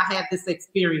place that I had this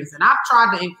experience, and I've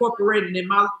tried to incorporate it in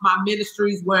my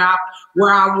ministries where I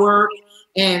work.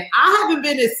 And I haven't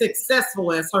been as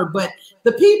successful as her, but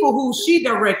the people who she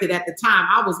directed at the time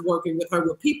I was working with her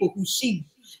were people who she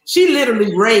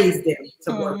literally raised them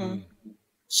to work.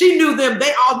 She knew them.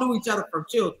 They all knew each other from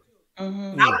children.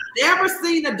 I've never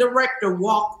seen a director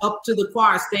walk up to the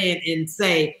choir stand and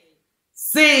say,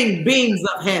 "Sing Beams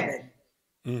of Heaven."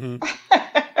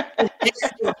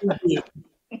 That's what we did.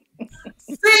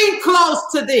 Sing Close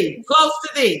to Thee,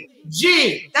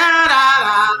 G, da da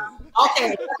da.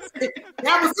 Okay,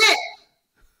 that was it.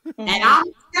 And I'm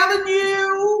telling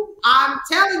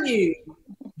you,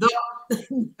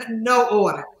 no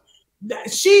order.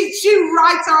 She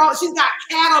writes her own, she's got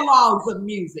catalogs of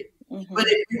music. But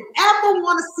if you ever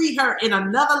want to see her in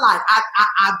another light,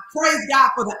 I praise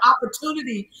God for the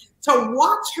opportunity to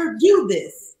watch her do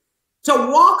this, to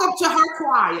walk up to her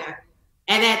choir,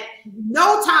 and at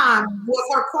no time was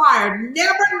her choir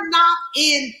never not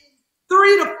in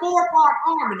 3 to 4 part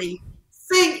harmony,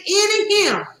 sing any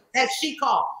hymn that she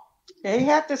called. They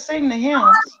have to sing the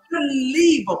hymns.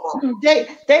 Unbelievable. They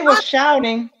were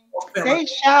shouting. They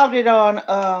shouted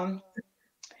on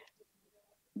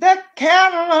the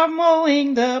cattle are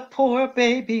mowing, the poor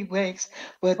baby wakes,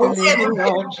 but the little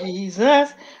Lord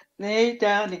Jesus lay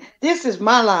down. This is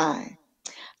my line.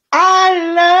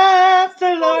 I love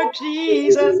the Lord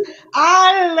Jesus.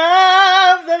 I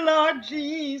love the Lord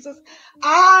Jesus.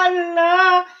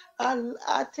 I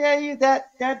tell you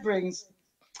that brings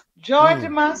joy to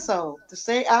my soul to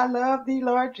say I love thee,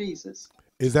 Lord Jesus.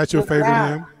 Is that your favorite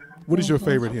hymn? What is your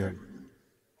favorite hymn?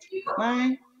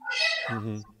 Mine?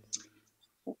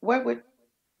 What would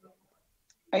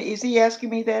is he asking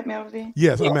me that, Melody?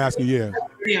 Yes, I'm asking you.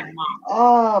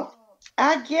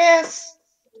 I guess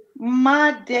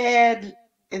my dad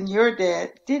and your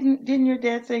dad didn't your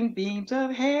dad sing "Beams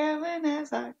of Heaven"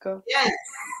 as I go? Yes.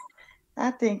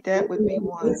 I think that would be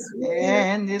one.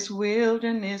 And this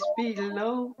wilderness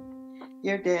below,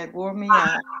 your dad wore me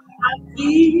out.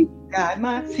 Got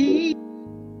my feet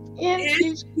in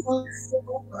peaceful.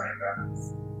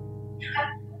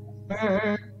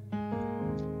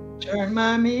 Turn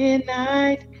my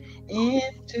midnight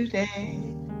into day.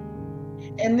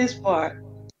 And this part,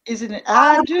 isn't it?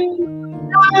 I do.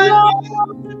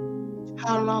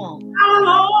 How long? How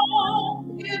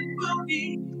long it will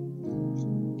be.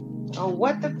 Oh,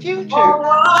 what the future? Oh,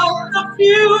 what the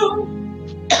future.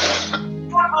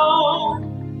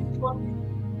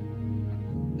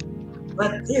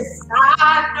 But this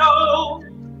I know.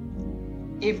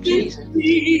 If Jesus,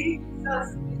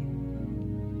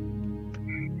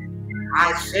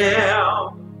 I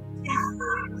shall.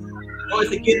 Or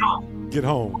is it get home? Get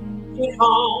home. Get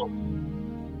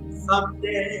home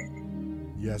someday.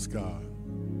 Yes, God.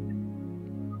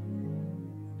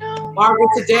 Margaret,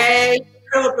 today,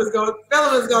 Phillip is going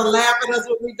to laugh at us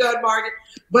when we're done, Margaret.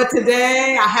 But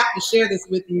today, I have to share this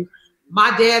with you.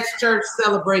 My dad's church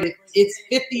celebrated its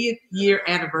 50th year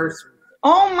anniversary.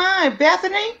 Oh my,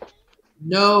 Bethany?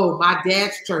 No, my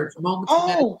dad's church.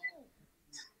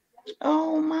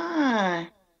 Oh my.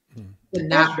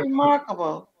 That's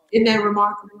remarkable. Isn't that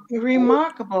remarkable?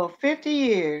 Remarkable. 50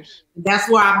 years. That's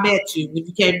where I met you when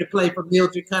you came to play for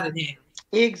Mildred Cunningham.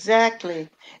 Exactly.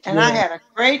 And I had a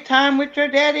great time with your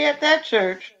daddy at that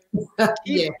church.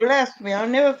 He blessed me. I'll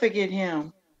never forget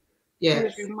him. Yeah. It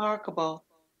was remarkable.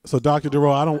 So, Dr.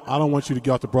 Douroux, I don't want you to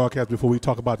get off the broadcast before we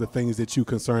talk about the things that you're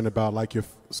concerned about, like your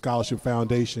scholarship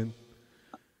foundation.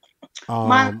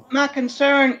 My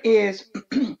concern is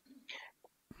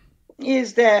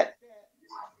that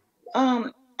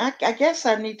I guess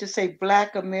I need to say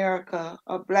Black America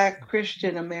or Black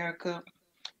Christian America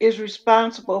is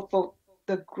responsible for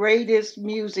the greatest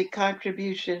music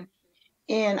contribution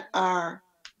in our,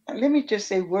 let me just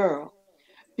say, world,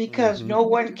 because no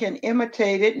one can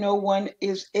imitate it. No one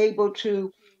is able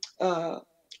to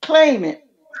claim it.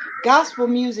 Gospel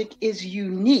music is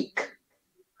unique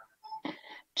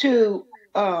to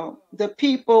the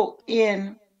people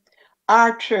in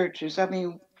our churches. I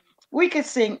mean, we could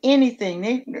sing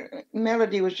anything.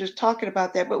 Melody was just talking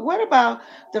about that. But what about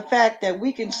the fact that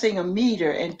we can sing a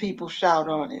meter and people shout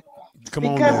on it? Come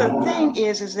on Because the now. thing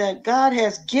is that God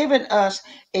has given us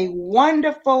a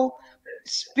wonderful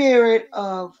spirit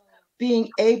of being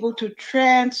able to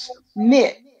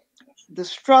transmit the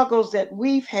struggles that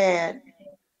we've had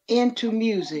into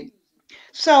music.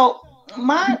 So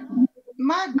my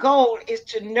my goal is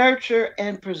to nurture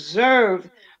and preserve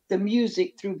the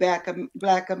music through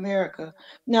Black America.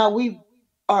 Now we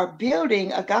are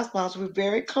building a gospel house. We're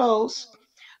very close.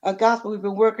 A gospel we've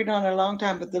been working on a long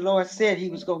time, but the Lord said He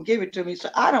was going to give it to me. So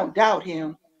I don't doubt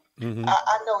Him. Hmm.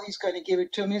 I know He's going to give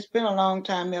it to me. It's been a long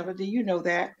time, Melody. You know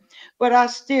that. But I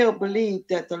still believe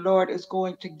that the Lord is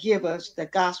going to give us the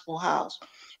gospel house.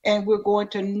 And we're going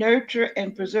to nurture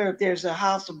and preserve. There's a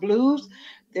house of blues,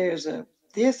 there's a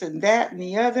this and that and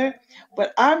the other.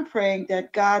 But I'm praying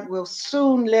that God will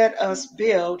soon let us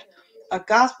build a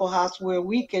gospel house where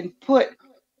we can put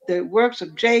the works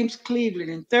of James Cleveland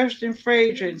and Thurston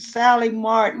Frazier and Sally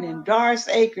Martin and Doris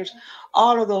Akers,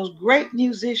 all of those great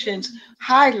musicians,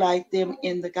 highlight them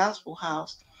in the gospel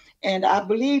house. And I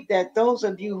believe that those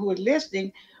of you who are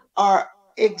listening are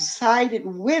excited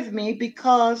with me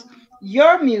because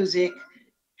your music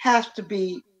has to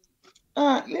be,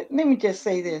 let me just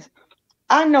say this.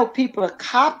 I know people are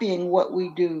copying what we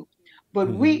do, but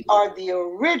Hmm. we are the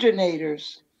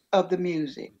originators of the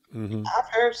music. Hmm. I've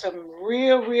heard some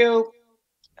real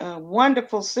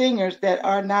wonderful singers that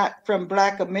are not from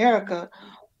Black America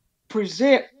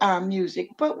present our music,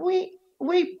 but we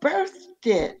birthed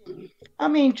it. I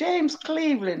mean, James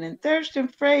Cleveland and Thurston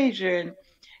Frazier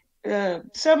and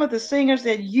some of the singers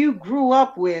that you grew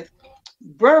up with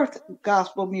birth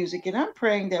gospel music. And I'm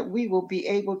praying that we will be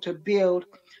able to build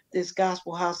this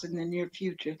gospel house in the near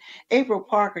future. April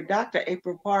Parker, Dr.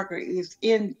 April Parker, is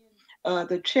in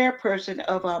the chairperson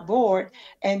of our board,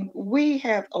 and we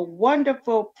have a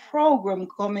wonderful program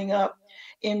coming up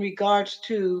in regards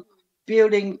to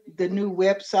building the new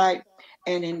website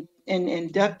and in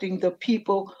inducting the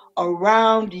people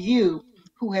around you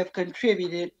who have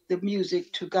contributed the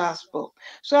music to gospel.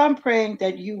 So I'm praying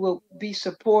that you will be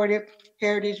supportive.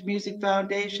 Heritage Music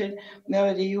Foundation.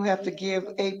 Melody, you have to give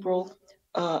April's,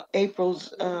 uh,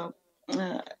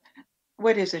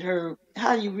 what is it, her,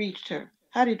 how you reached her?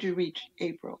 How did you reach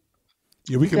April?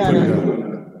 Yeah, we You can put it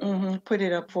gotta up. put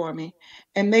it up for me.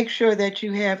 And make sure that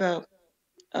you have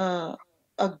uh,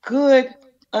 a good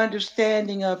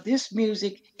understanding of this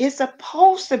music. It's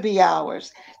supposed to be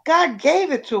ours. God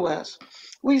gave it to us.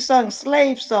 We sung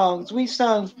slave songs, we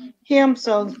sung hymn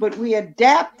songs, but we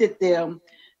adapted them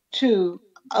to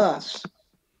us.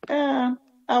 Uh,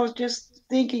 I was just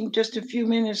thinking just a few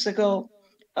minutes ago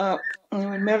uh,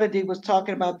 when Melody was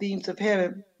talking about Beams of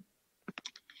Heaven,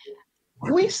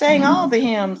 we sang all the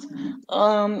hymns.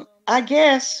 I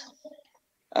guess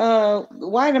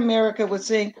white America would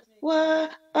sing,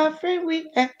 "What a friend we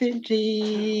have in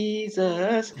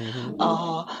Jesus, Hmm.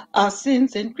 all our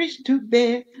sins and griefs to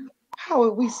bear." How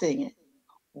would we sing it?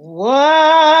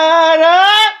 What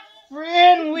a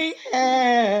friend we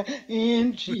have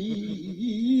in Jesus.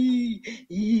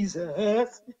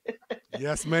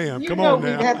 Yes, ma'am. You Come know on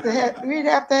now. we'd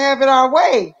have to have it our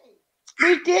way.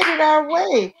 We did it our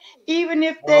way, even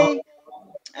if they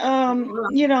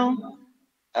you know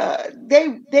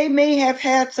they may have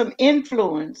had some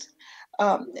influence.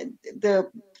 Um, the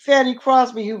Fanny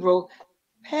Crosby who wrote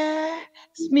 "Pass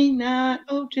Me Not,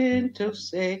 O Gentle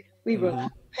Say," we wrote Hmm.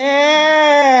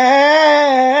 "Pass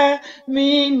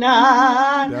Me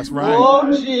Not, That's right.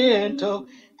 O Gentle,"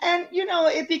 and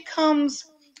it becomes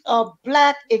a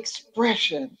black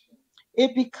expression.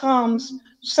 It becomes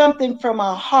something from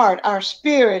our heart, our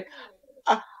spirit,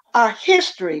 uh, our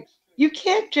history. You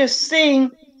can't just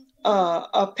sing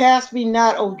 "Pass Me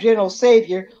Not, O Gentle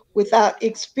Savior" without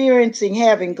experiencing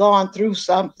having gone through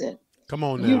something. Come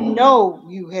on You now. know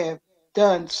you have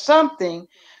done something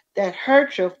that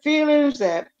hurt your feelings,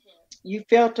 that you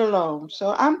felt alone.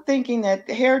 So I'm thinking that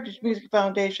the Heritage Music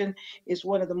Foundation is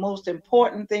one of the most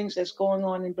important things that's going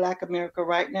on in Black America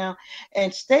right now.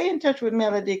 And stay in touch with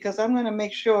Melody because I'm going to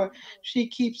make sure she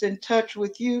keeps in touch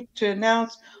with you to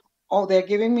announce. Oh, they're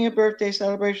giving me a birthday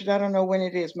celebration. I don't know when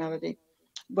it is, Melody.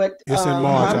 But It's in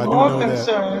March. I'm I do more know that.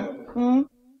 concerned.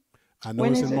 I know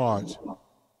When it's is in it? March.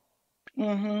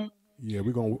 Mm-hmm. Yeah,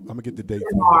 we're gonna. I'm gonna get the date in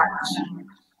for you. March.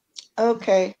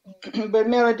 Okay. But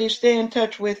Melody, stay in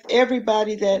touch with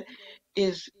everybody that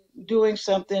is doing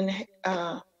something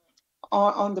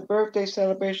on the birthday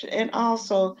celebration and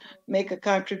also make a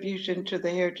contribution to the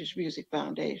Heritage Music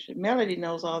Foundation. Melody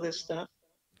knows all this stuff.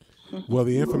 Well,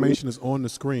 the information is on the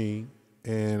screen.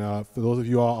 And for those of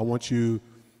you all, I want you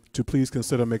to please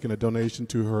consider making a donation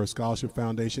to her scholarship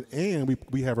foundation. And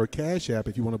we have her Cash App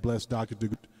if you want to bless Dr.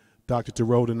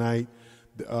 Douroux tonight.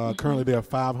 Currently, there are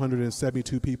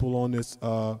 572 people on this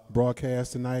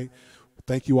broadcast tonight.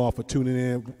 Thank you all for tuning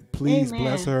in. Please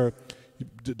bless her.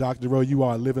 Dr. Douroux, you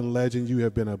are a living legend. You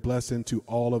have been a blessing to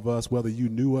all of us, whether you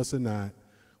knew us or not.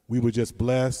 We were just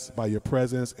blessed by your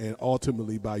presence and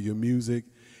ultimately by your music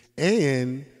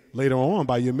and later on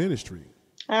by your ministry.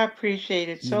 I appreciate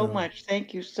it so much.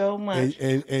 Thank you so much.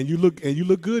 And you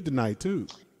look good tonight too.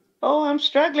 Oh, I'm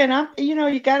struggling.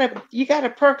 You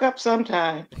gotta perk up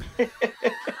sometime. Now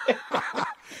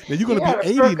you're gonna be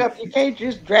 80. Perk up. You can't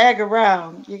just drag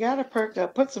around. You gotta perk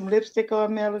up. Put some lipstick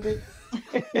on, Melody.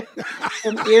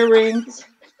 Some earrings.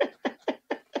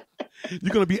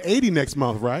 You're gonna be 80 next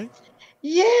month, right?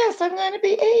 Yes, I'm going to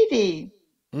be 80.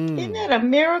 Isn't that a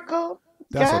miracle?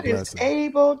 That's God a blessing. is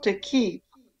able to keep.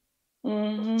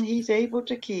 He's able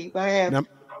to keep. I have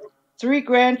 3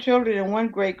 grandchildren and 1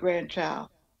 great-grandchild.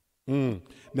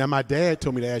 Now, my dad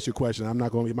told me to ask you a question. I'm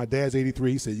not going to. My dad's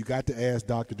 83. He said, you got to ask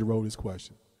Dr. Douroux this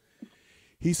question.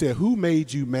 He said, who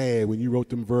made you mad when you wrote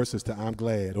them verses to I'm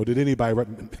Glad? Or did anybody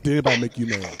make you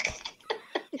mad?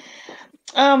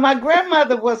 My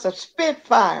grandmother was a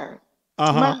spitfire.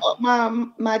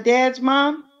 My dad's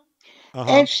mom.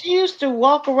 And she used to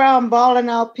walk around bawling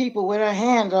out people with her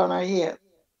hands on her hip.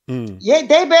 Yeah,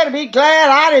 they better be glad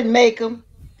I didn't make them,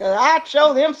 because I'd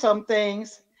show them some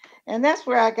things. And that's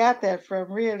where I got that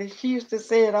from, really. She used to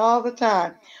say it all the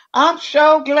time. I'm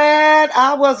so glad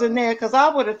I wasn't there, because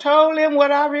I would have told him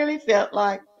what I really felt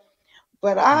like.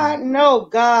 But I know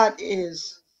God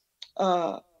is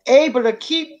able to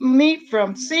keep me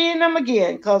from seeing them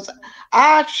again, because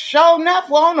I sure enough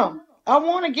want them. I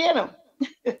want to get them.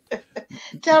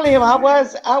 Tell him I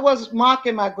was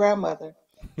mocking my grandmother.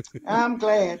 I'm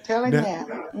glad. Tell him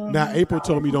that. Now, April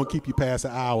told me don't keep you past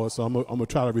an hour, so I'm gonna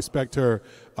try to respect her.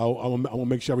 I'm gonna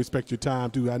make sure I respect your time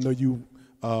too. I know you.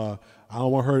 I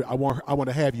don't want her. I want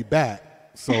to have you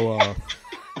back. So.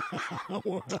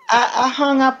 I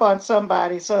hung up on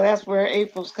somebody, so that's where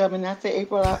April's coming. I say,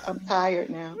 April, I'm tired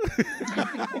now.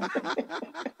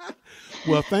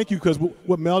 Well, thank you, because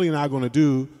what Melody and I are going to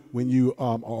do when you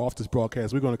are off this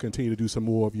broadcast, we're going to continue to do some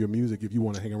more of your music if you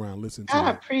want to hang around and listen to it.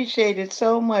 I appreciate it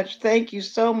so much. Thank you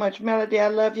so much, Melody. I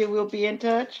love you. We'll be in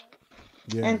touch.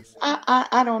 Yes. And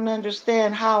I don't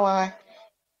understand how I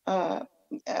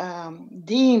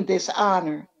deem this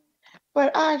honor.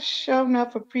 But I sure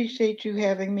enough appreciate you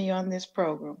having me on this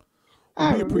program.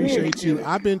 We appreciate you.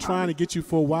 I've been trying to get you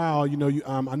for a while. You know,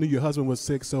 I knew your husband was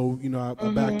sick, so I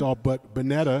backed off. But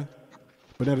Bonetta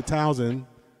Townsend,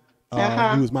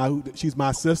 she's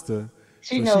my sister.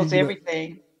 She knows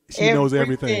everything. She knows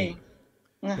everything.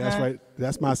 That's right.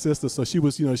 That's my sister. So she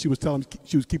was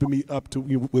keeping me up to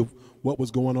with what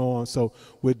was going on. So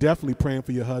we're definitely praying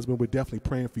for your husband. We're definitely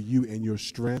praying for you and your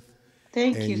strength.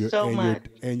 Thank you so much.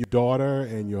 And your daughter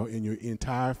and your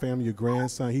entire family, your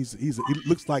grandson. He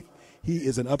looks like he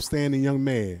is an upstanding young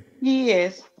man. He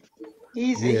is.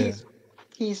 He's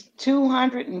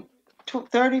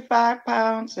 235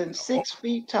 pounds and 6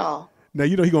 feet tall. Now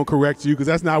he's gonna correct you, because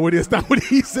that's not what he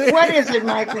said. What is it,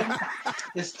 Michael?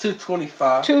 It's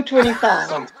 225. 225.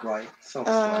 Something like.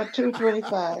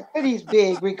 225. But he's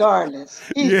big, regardless.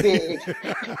 He's big.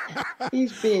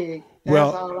 He's big.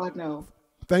 That's all I know.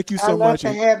 Thank you so much. I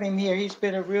love to have him here. He's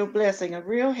been a real blessing, a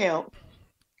real help.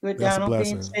 With Donald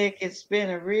being sick, it's been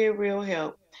a real, real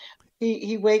help.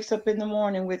 He wakes up in the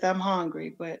morning with "I'm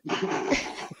hungry," but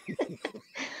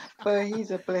but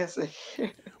he's a blessing.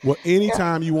 Well,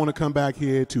 anytime you want to come back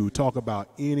here to talk about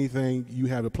anything, you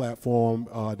have a platform.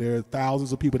 There are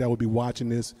thousands of people that will be watching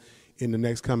this in the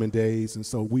next coming days, and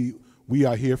so we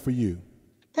are here for you.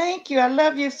 Thank you. I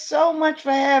love you so much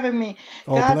for having me.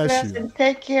 God bless and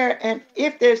take care. And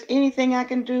if there's anything I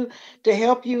can do to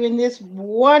help you in this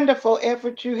wonderful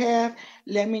effort you have,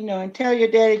 let me know. And tell your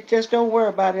daddy, just don't worry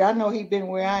about it. I know he's been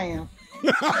where I am.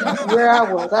 Where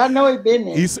I was. I know he's been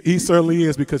there. He certainly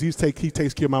is, because he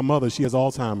takes care of my mother. She has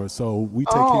Alzheimer's, so we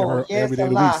take care of her every day of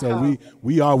the week. So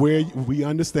we are where we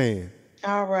understand.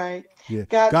 All right. Yeah.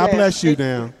 God bless you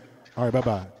now. All right,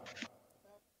 bye-bye.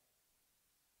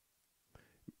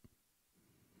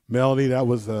 Melody, that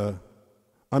was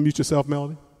unmute yourself,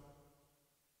 Melody.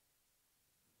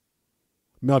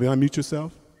 Melody, unmute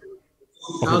yourself.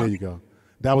 Okay, there you go.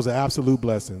 That was an absolute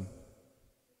blessing.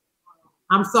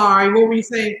 I'm sorry. What were you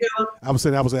saying, Phillip? I was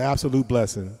saying that was an absolute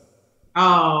blessing.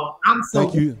 Oh, I'm so.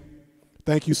 Thank you.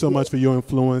 Thank you so much for your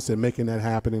influence and making that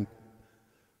happen.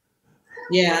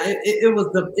 Yeah,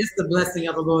 it's the blessing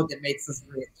of the Lord that makes us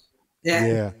rich.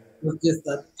 That was just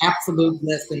an absolute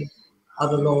blessing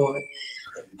of the Lord.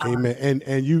 Amen.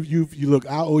 And you look,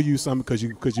 I owe you something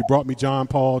because you brought me John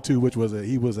Paul too, which was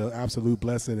he was an absolute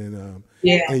blessing, and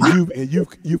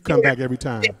you've come back every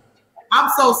time. I'm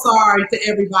so sorry to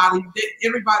everybody.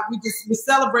 We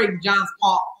celebrating John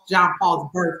Paul's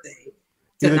birthday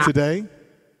tonight. Is it today?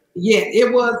 Yeah,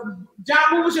 it was. John,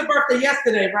 when was your birthday?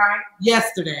 Yesterday, right?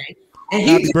 Yesterday. And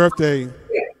happy birthday.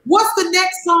 What's the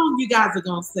next song you guys are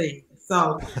gonna sing?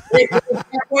 So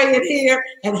halfway in here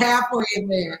and halfway in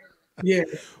there. Yeah.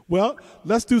 Well,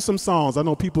 let's do some songs. I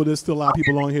know there's still a lot of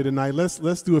people on here tonight.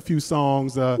 Let's do a few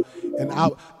songs, and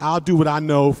I'll do what I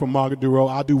know from Margaret Douroux.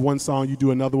 I'll do one song, you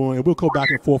do another one, and we'll go back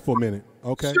and forth for a minute.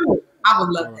 Okay? Sure. I would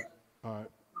love that. All right.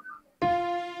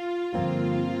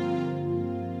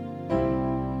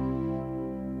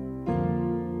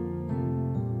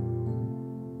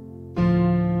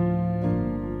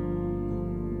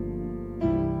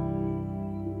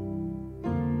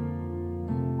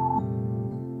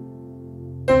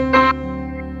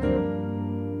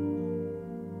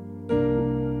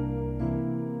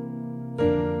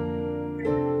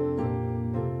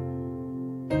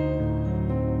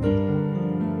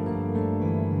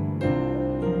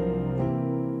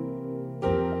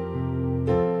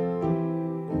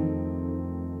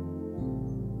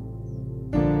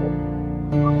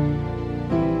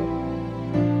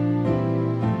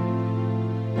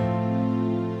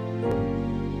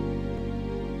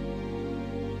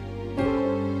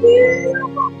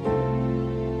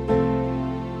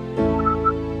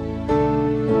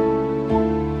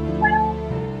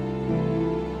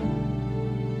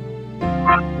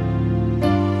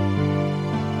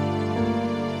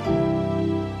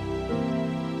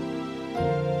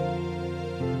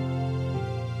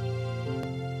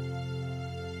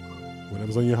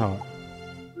 Whatever's on your heart.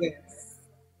 Yes.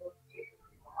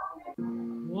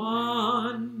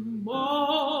 One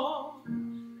more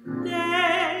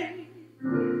day.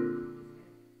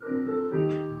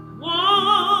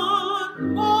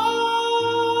 One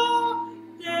more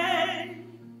day.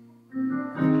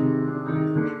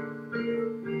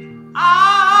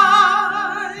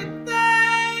 I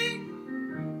thank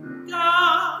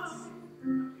God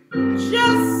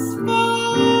just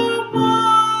for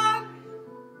one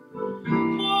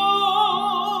more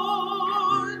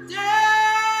day.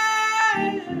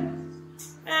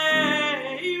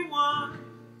 Hey, one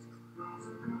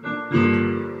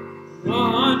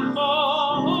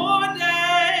more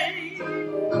day.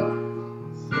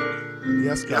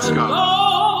 Yes, God. The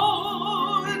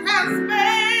Lord has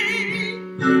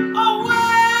made a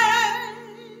way.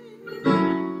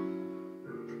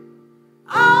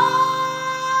 I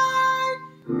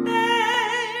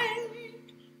thank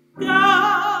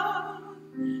God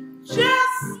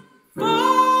just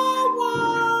for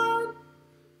one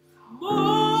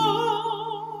more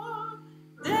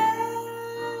day.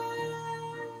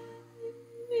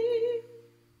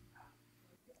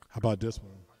 How about this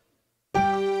one?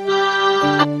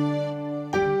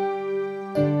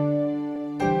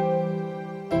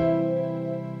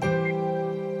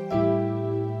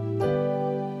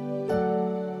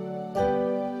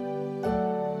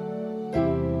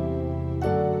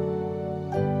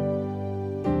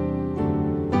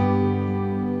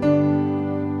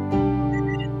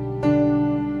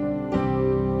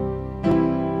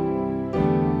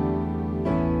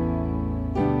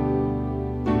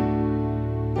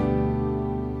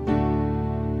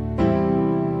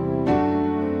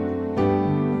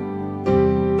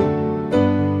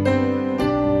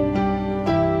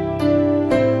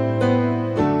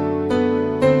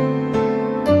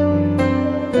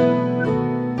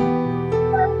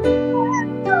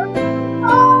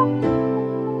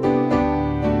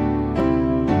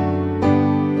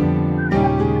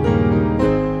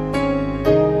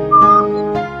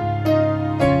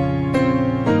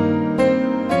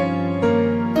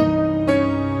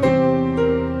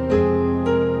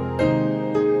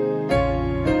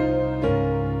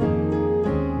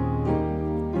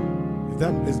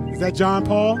 Is that John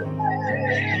Paul?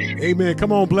 Amen.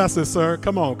 Come on, bless us, sir.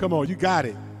 Come on. You got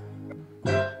it.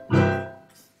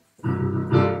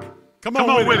 Come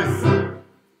on with it.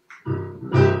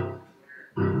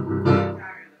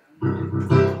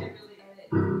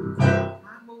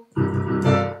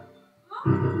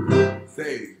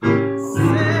 Say.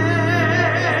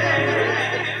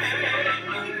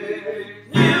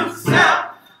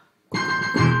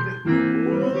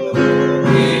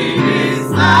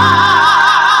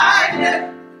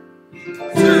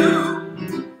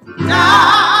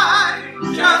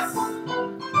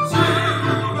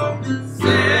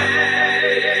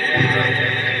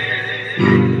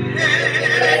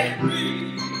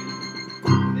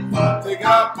 Sing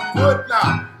up. Would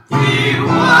not. He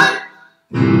would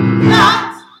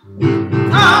not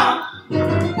come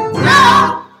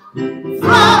down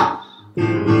from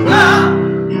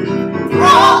the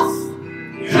cross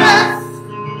just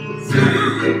to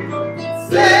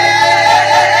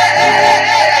save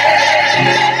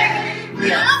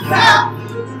himself.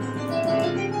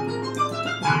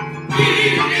 He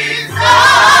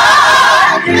decided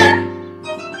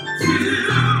to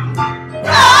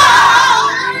die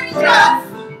just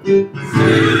to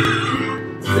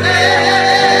save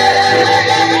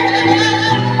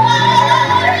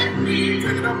me.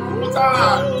 Take it up one more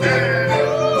time.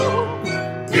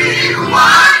 He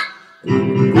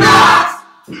would not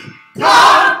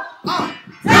come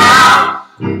down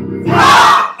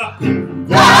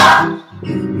from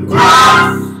the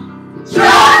cross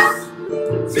just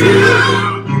to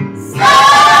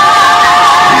save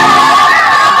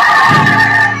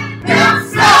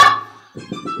himself.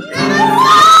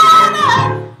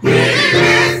 He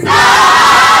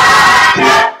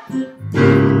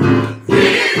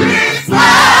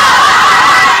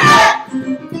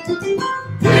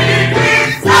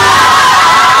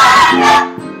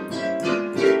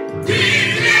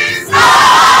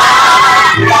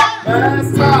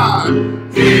Last time.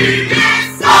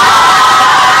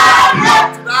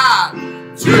 Tonight.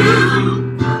 to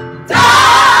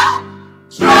die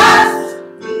just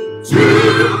to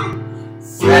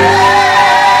save.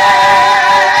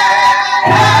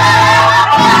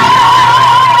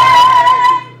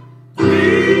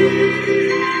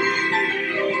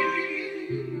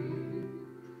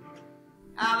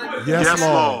 Yes,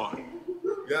 Lord.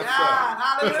 Yes, God, sir.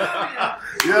 hallelujah.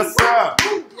 Yes, sir.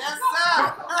 Yes,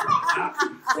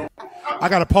 sir. I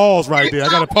got to pause right there. I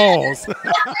got to pause.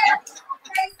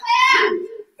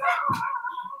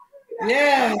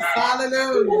 Yes,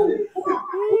 hallelujah.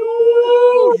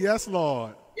 Ooh, yes,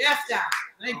 Lord. Yes, God.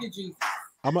 Thank you, Jesus.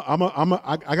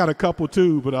 I got a couple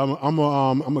too, but I'm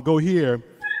gonna go here.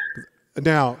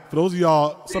 Now, for those of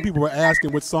y'all, some people were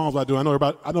asking which songs I do. I know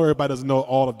everybody doesn't know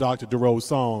all of Dr. Douroux's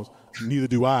songs. Neither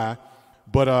do I.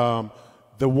 But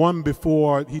the one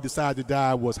before he decided to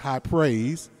die was High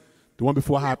Praise. The one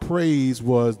before High Praise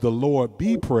was The Lord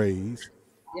Be Praised.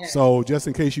 Yes. So just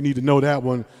in case you need to know that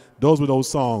one, those were those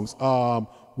songs.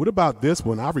 What about this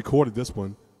one? I've recorded this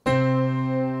one.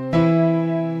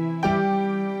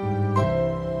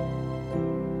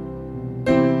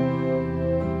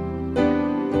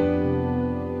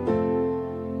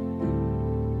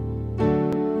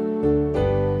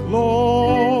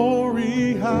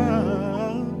 Glory,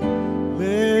 hallelujah.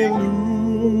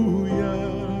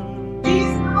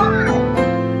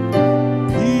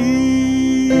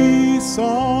 Peace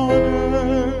on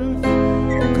earth,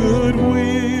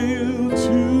 goodwill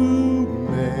to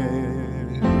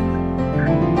men.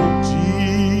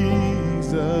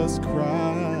 Jesus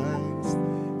Christ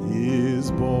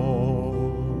is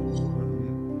born.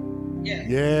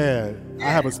 Yeah, I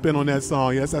have a spin on that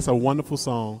song. Yes, that's a wonderful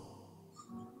song.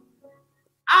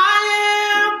 I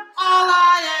am all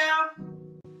I am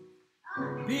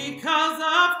because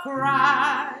of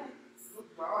Christ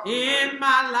in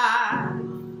my life.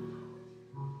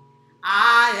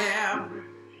 I am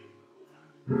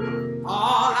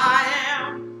all I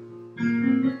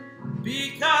am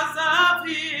because of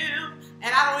Him.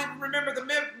 And I don't even remember the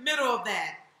middle of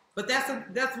that, but that's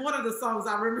one of the songs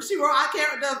I remember. She wrote. I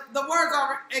can't. The words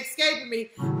are escaping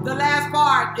me. The last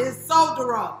part is so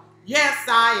Douroux. Yes,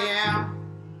 I am.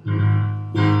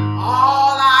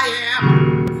 All I am.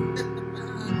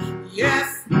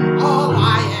 Yes, all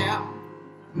I am.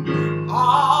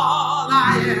 All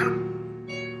I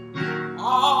am.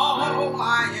 All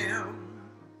I am.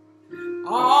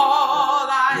 All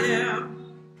I am.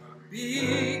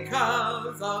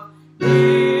 Because of Him.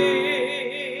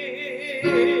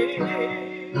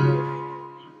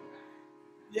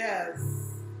 Yes.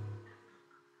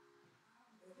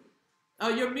 Oh,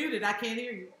 you're muted. I can't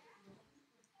hear you.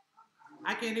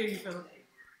 I can't hear you, Phillip.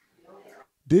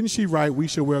 Didn't she write "We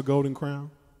Shall Wear a Golden Crown"?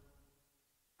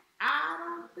 I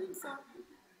don't think so.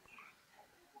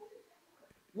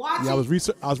 Watch Yeah, it.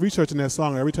 I was researching that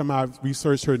song. Every time I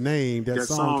researched her name, that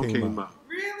song came up.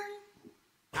 Really?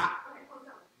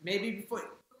 Maybe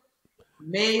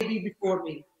before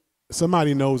me.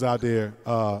 Somebody knows out there.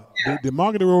 Did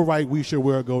Margaret Douroux write "We Shall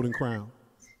Wear a Golden Crown"?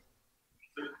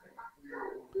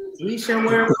 We shall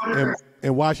wear.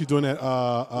 And while she's doing that,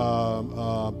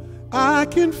 I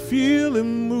can feel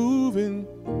him moving.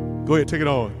 Go ahead, take it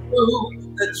on.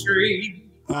 The tree.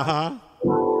 Uh-huh.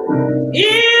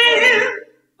 In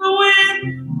the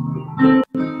wind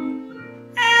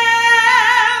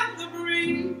and the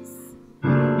breeze.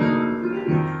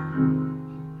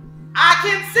 I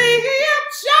can see him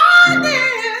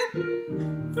shining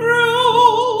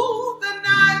through the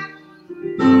night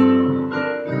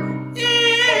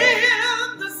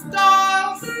in the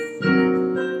stars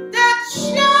that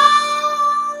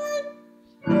shine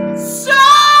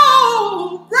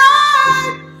so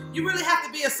bright. You really have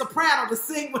to be a soprano to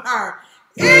sing with her.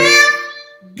 If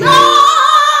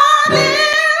God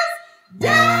is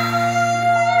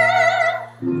dead,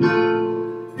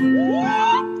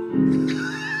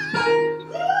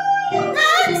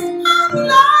 makes my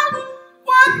life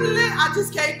worth living. I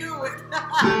just can't do it.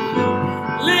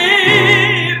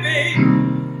 Living,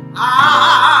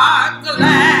 I'm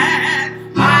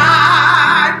glad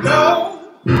I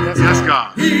know. Yes,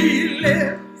 God. He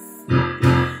lives.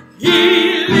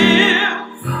 He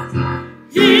lives.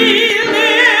 He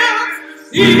lives.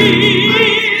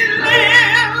 He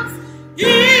lives.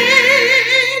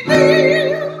 He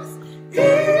lives. He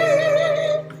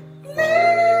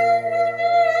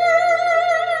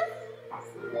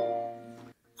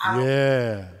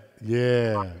Yeah,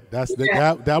 yeah. That's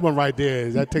that one right there.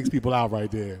 That takes people out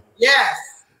right there. Yes.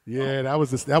 Yeah, that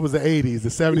was the 80s, the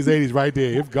 70s, 80s right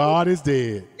there. If God is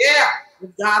dead. Yeah. If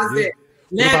God is dead.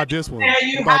 What about this one? Tell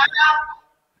you What about, how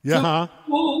yeah, huh?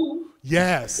 to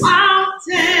Yes.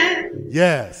 mountain.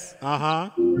 Yes.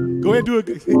 Uh-huh. Go ahead and do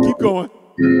it. Keep going.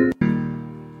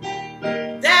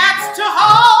 That's too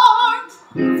hard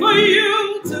for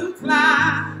you to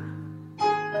climb.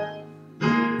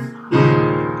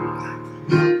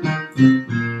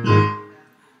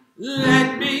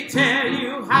 Let me tell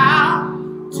you how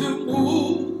to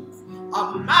move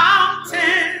a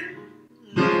mountain.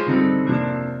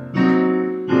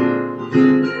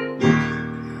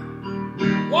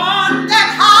 One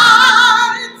that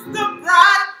hides the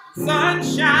bright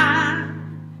sunshine.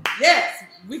 Yes,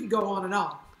 we can go on and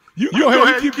on. You go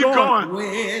ahead. Keep going.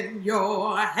 When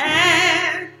your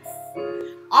hands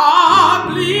are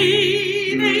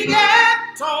bleeding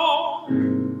and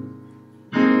torn,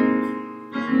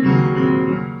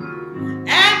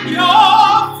 and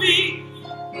your feet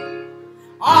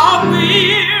are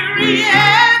weary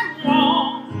and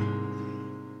worn,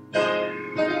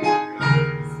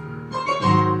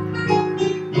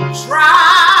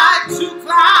 try to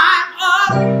climb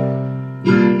up,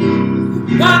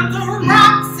 but the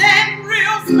rocks and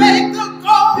reels make the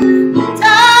go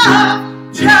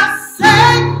tough. Just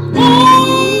say, move,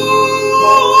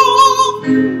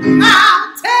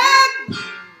 mountain,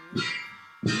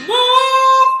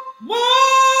 move,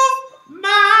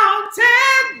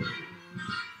 mountain,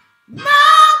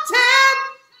 mountain,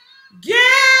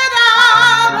 get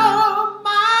out of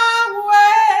my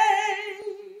way.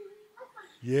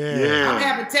 Yeah. I'm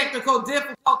having technical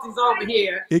difficulties over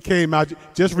here. It came out.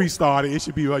 Just restart it. It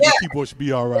should be right. Your keyboard should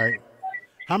be all right.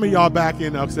 How many of y'all back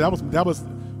in? That was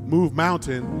Move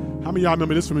Mountain. How many of y'all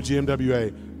remember this from the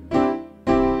GMWA?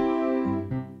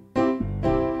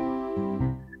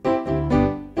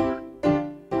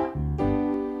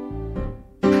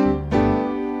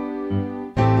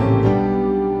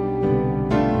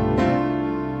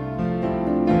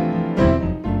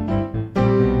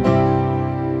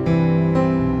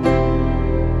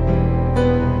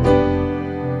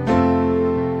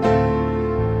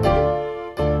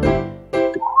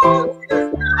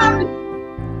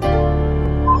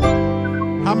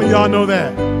 How many of y'all know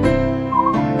that?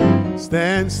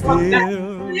 Stand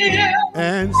still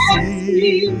and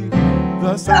see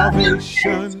the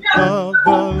salvation of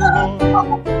the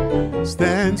Lord.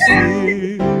 Stand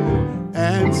still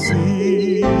and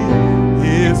see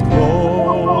His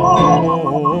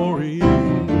glory.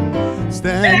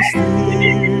 Stand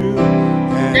still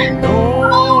and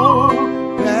know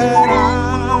that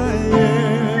I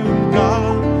am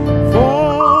God.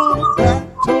 For the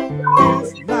battle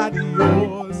is not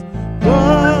yours,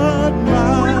 but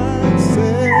mine,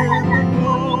 said the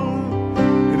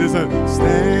Lord. It is a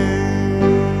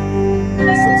stand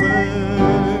still,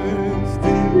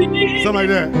 something like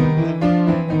that.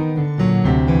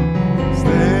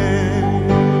 Stand.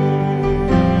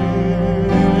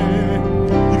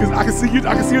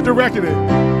 I can see you directing it.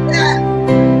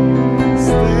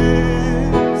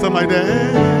 Stand, something like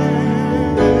that.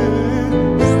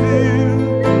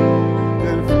 Still.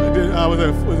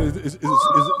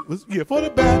 For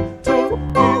the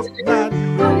battle is not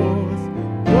yours,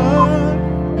 but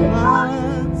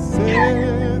mine,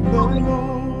 said the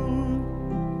Lord.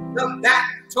 The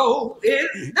battle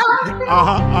is not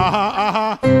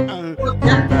yours. The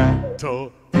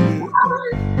battle is,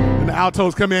 and the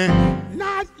altos come in.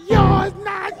 Not yours,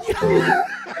 not yours.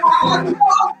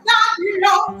 Not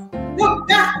yours. The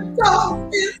battle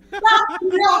is not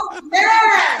yours.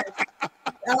 Yes.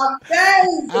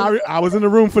 Amazing. I was in the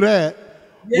room for that.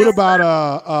 What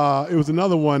about it was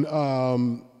another one.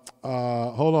 Hold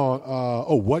on.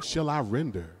 Oh, what shall I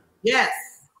render? Yes.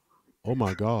 Oh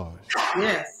my gosh.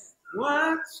 Yes.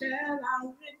 What shall I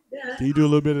render? Can you do a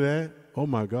little bit of that? Oh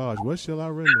my gosh. What shall I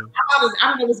render? I don't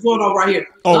know what's going on right here.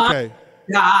 Okay.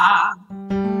 God,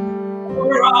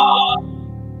 for all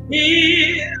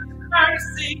His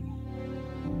mercy,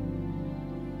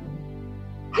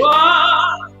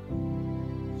 what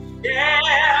shall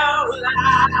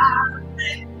I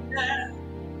render?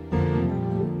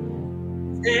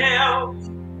 Tell me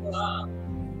what.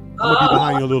 I'm gonna be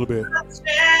behind you a little bit.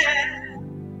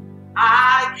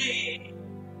 I give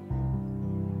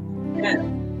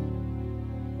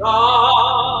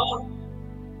God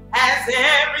has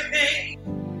everything,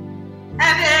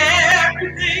 and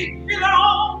everything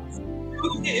belongs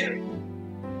to Him.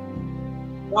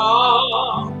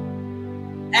 God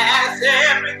has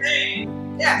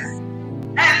everything, yes,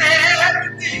 and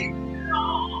everything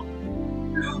belongs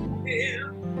to Him.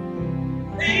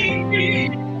 Thank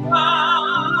you.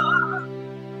 What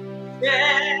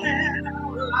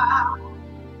shall I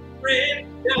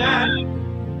render?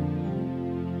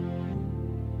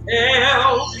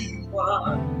 Tell me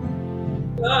what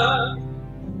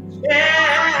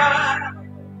shall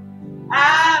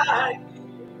I do?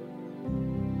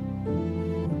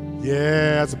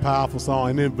 Yeah, that's a powerful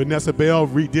song. And then Vanessa Bell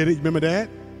redid it. You remember that?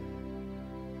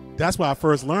 That's why I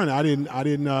first learned it. I hadn't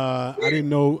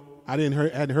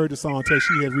heard the song until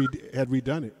she had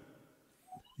redone it.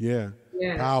 Yeah,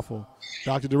 yes. Powerful.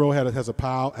 Dr. Douroux has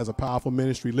a powerful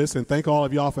ministry. Listen, thank all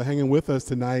of y'all for hanging with us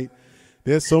tonight.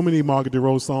 There's so many Margaret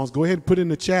Douroux songs. Go ahead and put in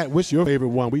the chat what's your favorite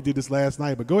one. We did this last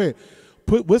night, but go ahead.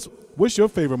 What's your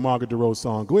favorite Margaret Douroux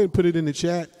song? Go ahead and put it in the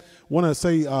chat. Want to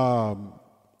say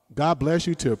God bless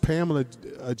you to Pamela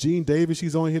Jean Davis.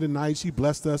 She's on here tonight. She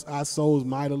blessed us, our souls,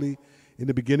 mightily in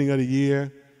the beginning of the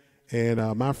year.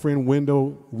 And my friend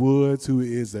Wendell Woods, who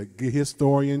is a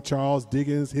historian, Charles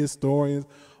Diggins, historians,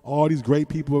 all these great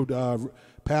people.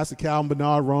 Pastor Calvin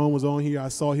Bernard Rome was on here. I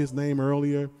saw his name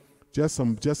earlier. Just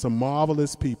some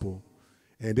marvelous people.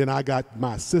 And then I got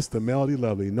my sister, Melodi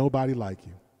Lovely. Nobody like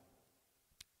you.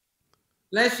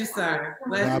 Bless you, sir.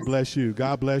 God bless you.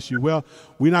 God bless you. Well,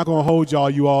 we're not going to hold y'all.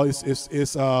 You all.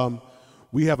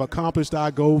 We have accomplished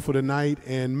our goal for the night.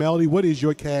 And Melodi, what is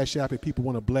your cash app if people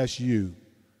want to bless you?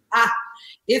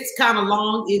 It's kind of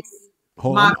long. It's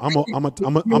hold on. I'm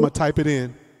gonna type it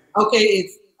in. Okay,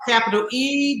 it's capital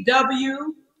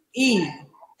EWELL,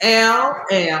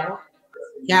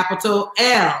 capital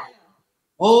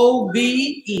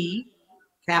LOVE,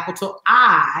 capital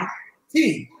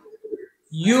IT.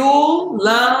 You'll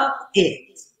love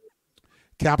it.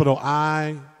 Capital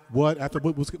I. What after?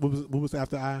 What was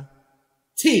after I?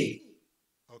 T.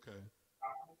 Okay.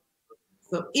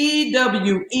 So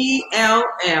EWELLLOVEIT.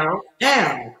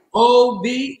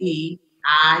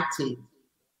 Got you.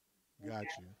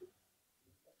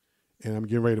 And I'm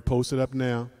getting ready to post it up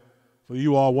now. So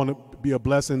you all want to be a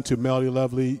blessing to Melodi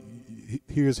Lovely.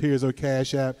 Here's her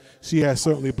cash app. She has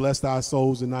certainly blessed our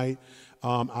souls tonight.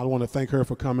 I want to thank her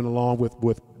for coming along with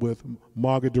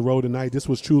Margaret Douroux tonight. This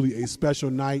was truly a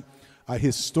special night, a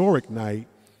historic night,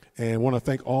 and want to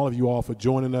thank all of you all for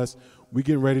joining us. We're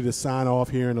getting ready to sign off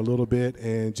here in a little bit,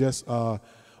 and just, I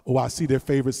see their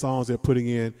favorite songs they're putting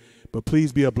in, but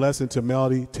please be a blessing to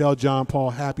Melodi. Tell John Paul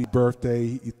happy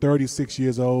birthday. He's 36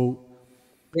 years old.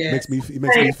 Yes. He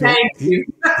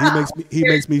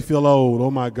makes me feel old.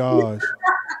 Oh my gosh.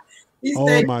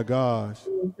 Oh my gosh.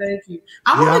 Thank you.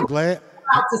 I'm glad.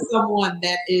 Out to someone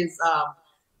that is,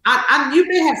 you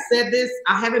may have said this.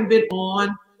 I haven't been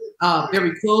on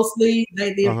very closely.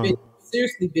 They have been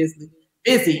seriously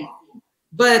busy.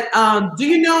 But do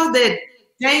you know that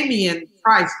Damian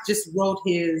Price just wrote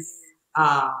his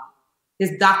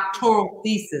doctoral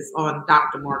thesis on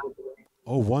Dr. Margaret Douroux?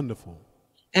 Oh, wonderful.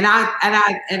 And I'm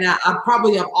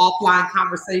probably an offline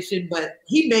conversation, but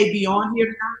he may be on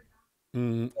here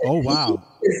tonight. Oh, wow.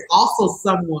 He is also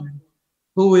someone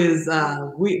who is,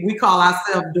 we call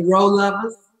ourselves Douroux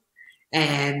lovers,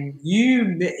 and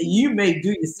you may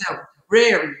do yourself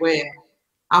very well.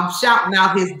 I'm shouting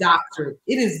out his doctorate.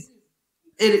 He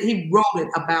wrote it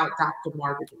about Dr.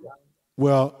 Margaret Douroux.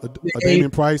 Well,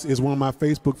 Damian Price is one of my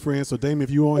Facebook friends. So, Damian, if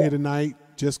you're on here tonight,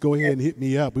 just go ahead and hit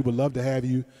me up. We would love to have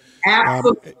you.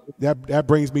 Absolutely. That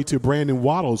brings me to Brandon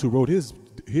Waddles, who wrote his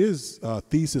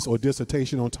thesis or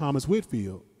dissertation on Thomas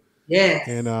Whitfield. Yeah.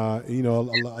 And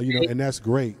and that's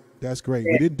great. That's great.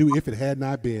 We didn't do If It Had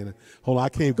Not Been. Hold on, I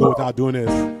can't go without doing this.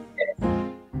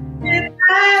 If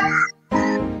I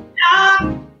had not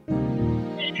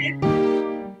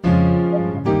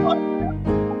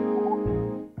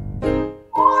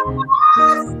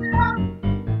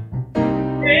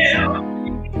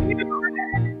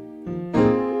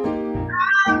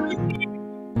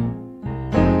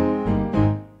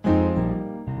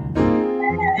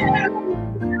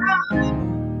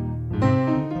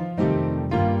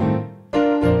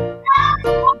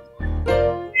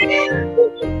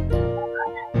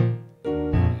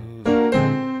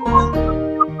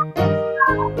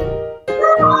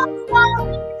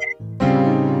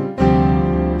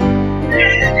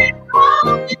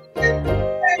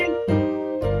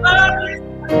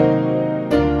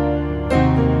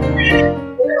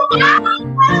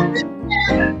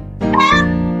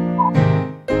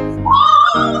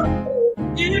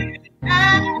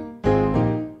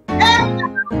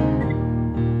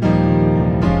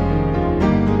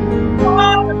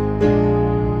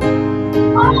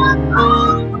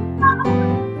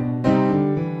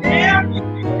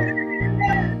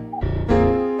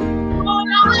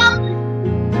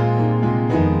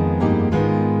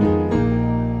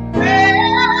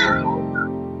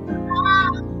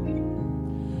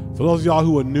For those of y'all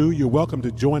who are new, you're welcome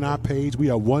to join our page. We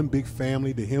are one big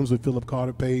family, the Hymns with Phillip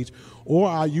Carter page, or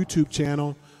our YouTube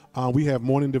channel. We have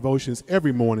morning devotions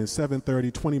every morning,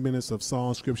 7:30, 20 minutes of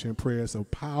song, scripture, and prayer. So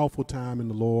powerful time in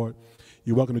the Lord.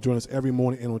 You're welcome to join us every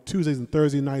morning. And on Tuesdays and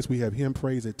Thursday nights, we have hymn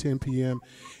praise at 10 p.m.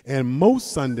 And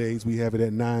most Sundays, we have it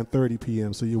at 9:30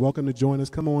 p.m. So you're welcome to join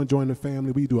us. Come on, join the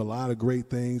family. We do a lot of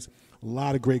great things, a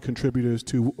lot of great contributors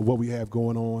to what we have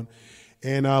going on.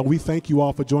 And we thank you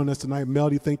all for joining us tonight.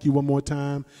 Melody, thank you one more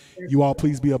time. You all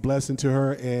please be a blessing to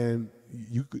her. And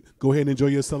you go ahead and enjoy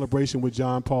your celebration with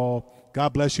John Paul.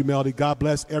 God bless you, Melody. God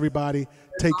bless everybody.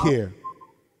 Take care.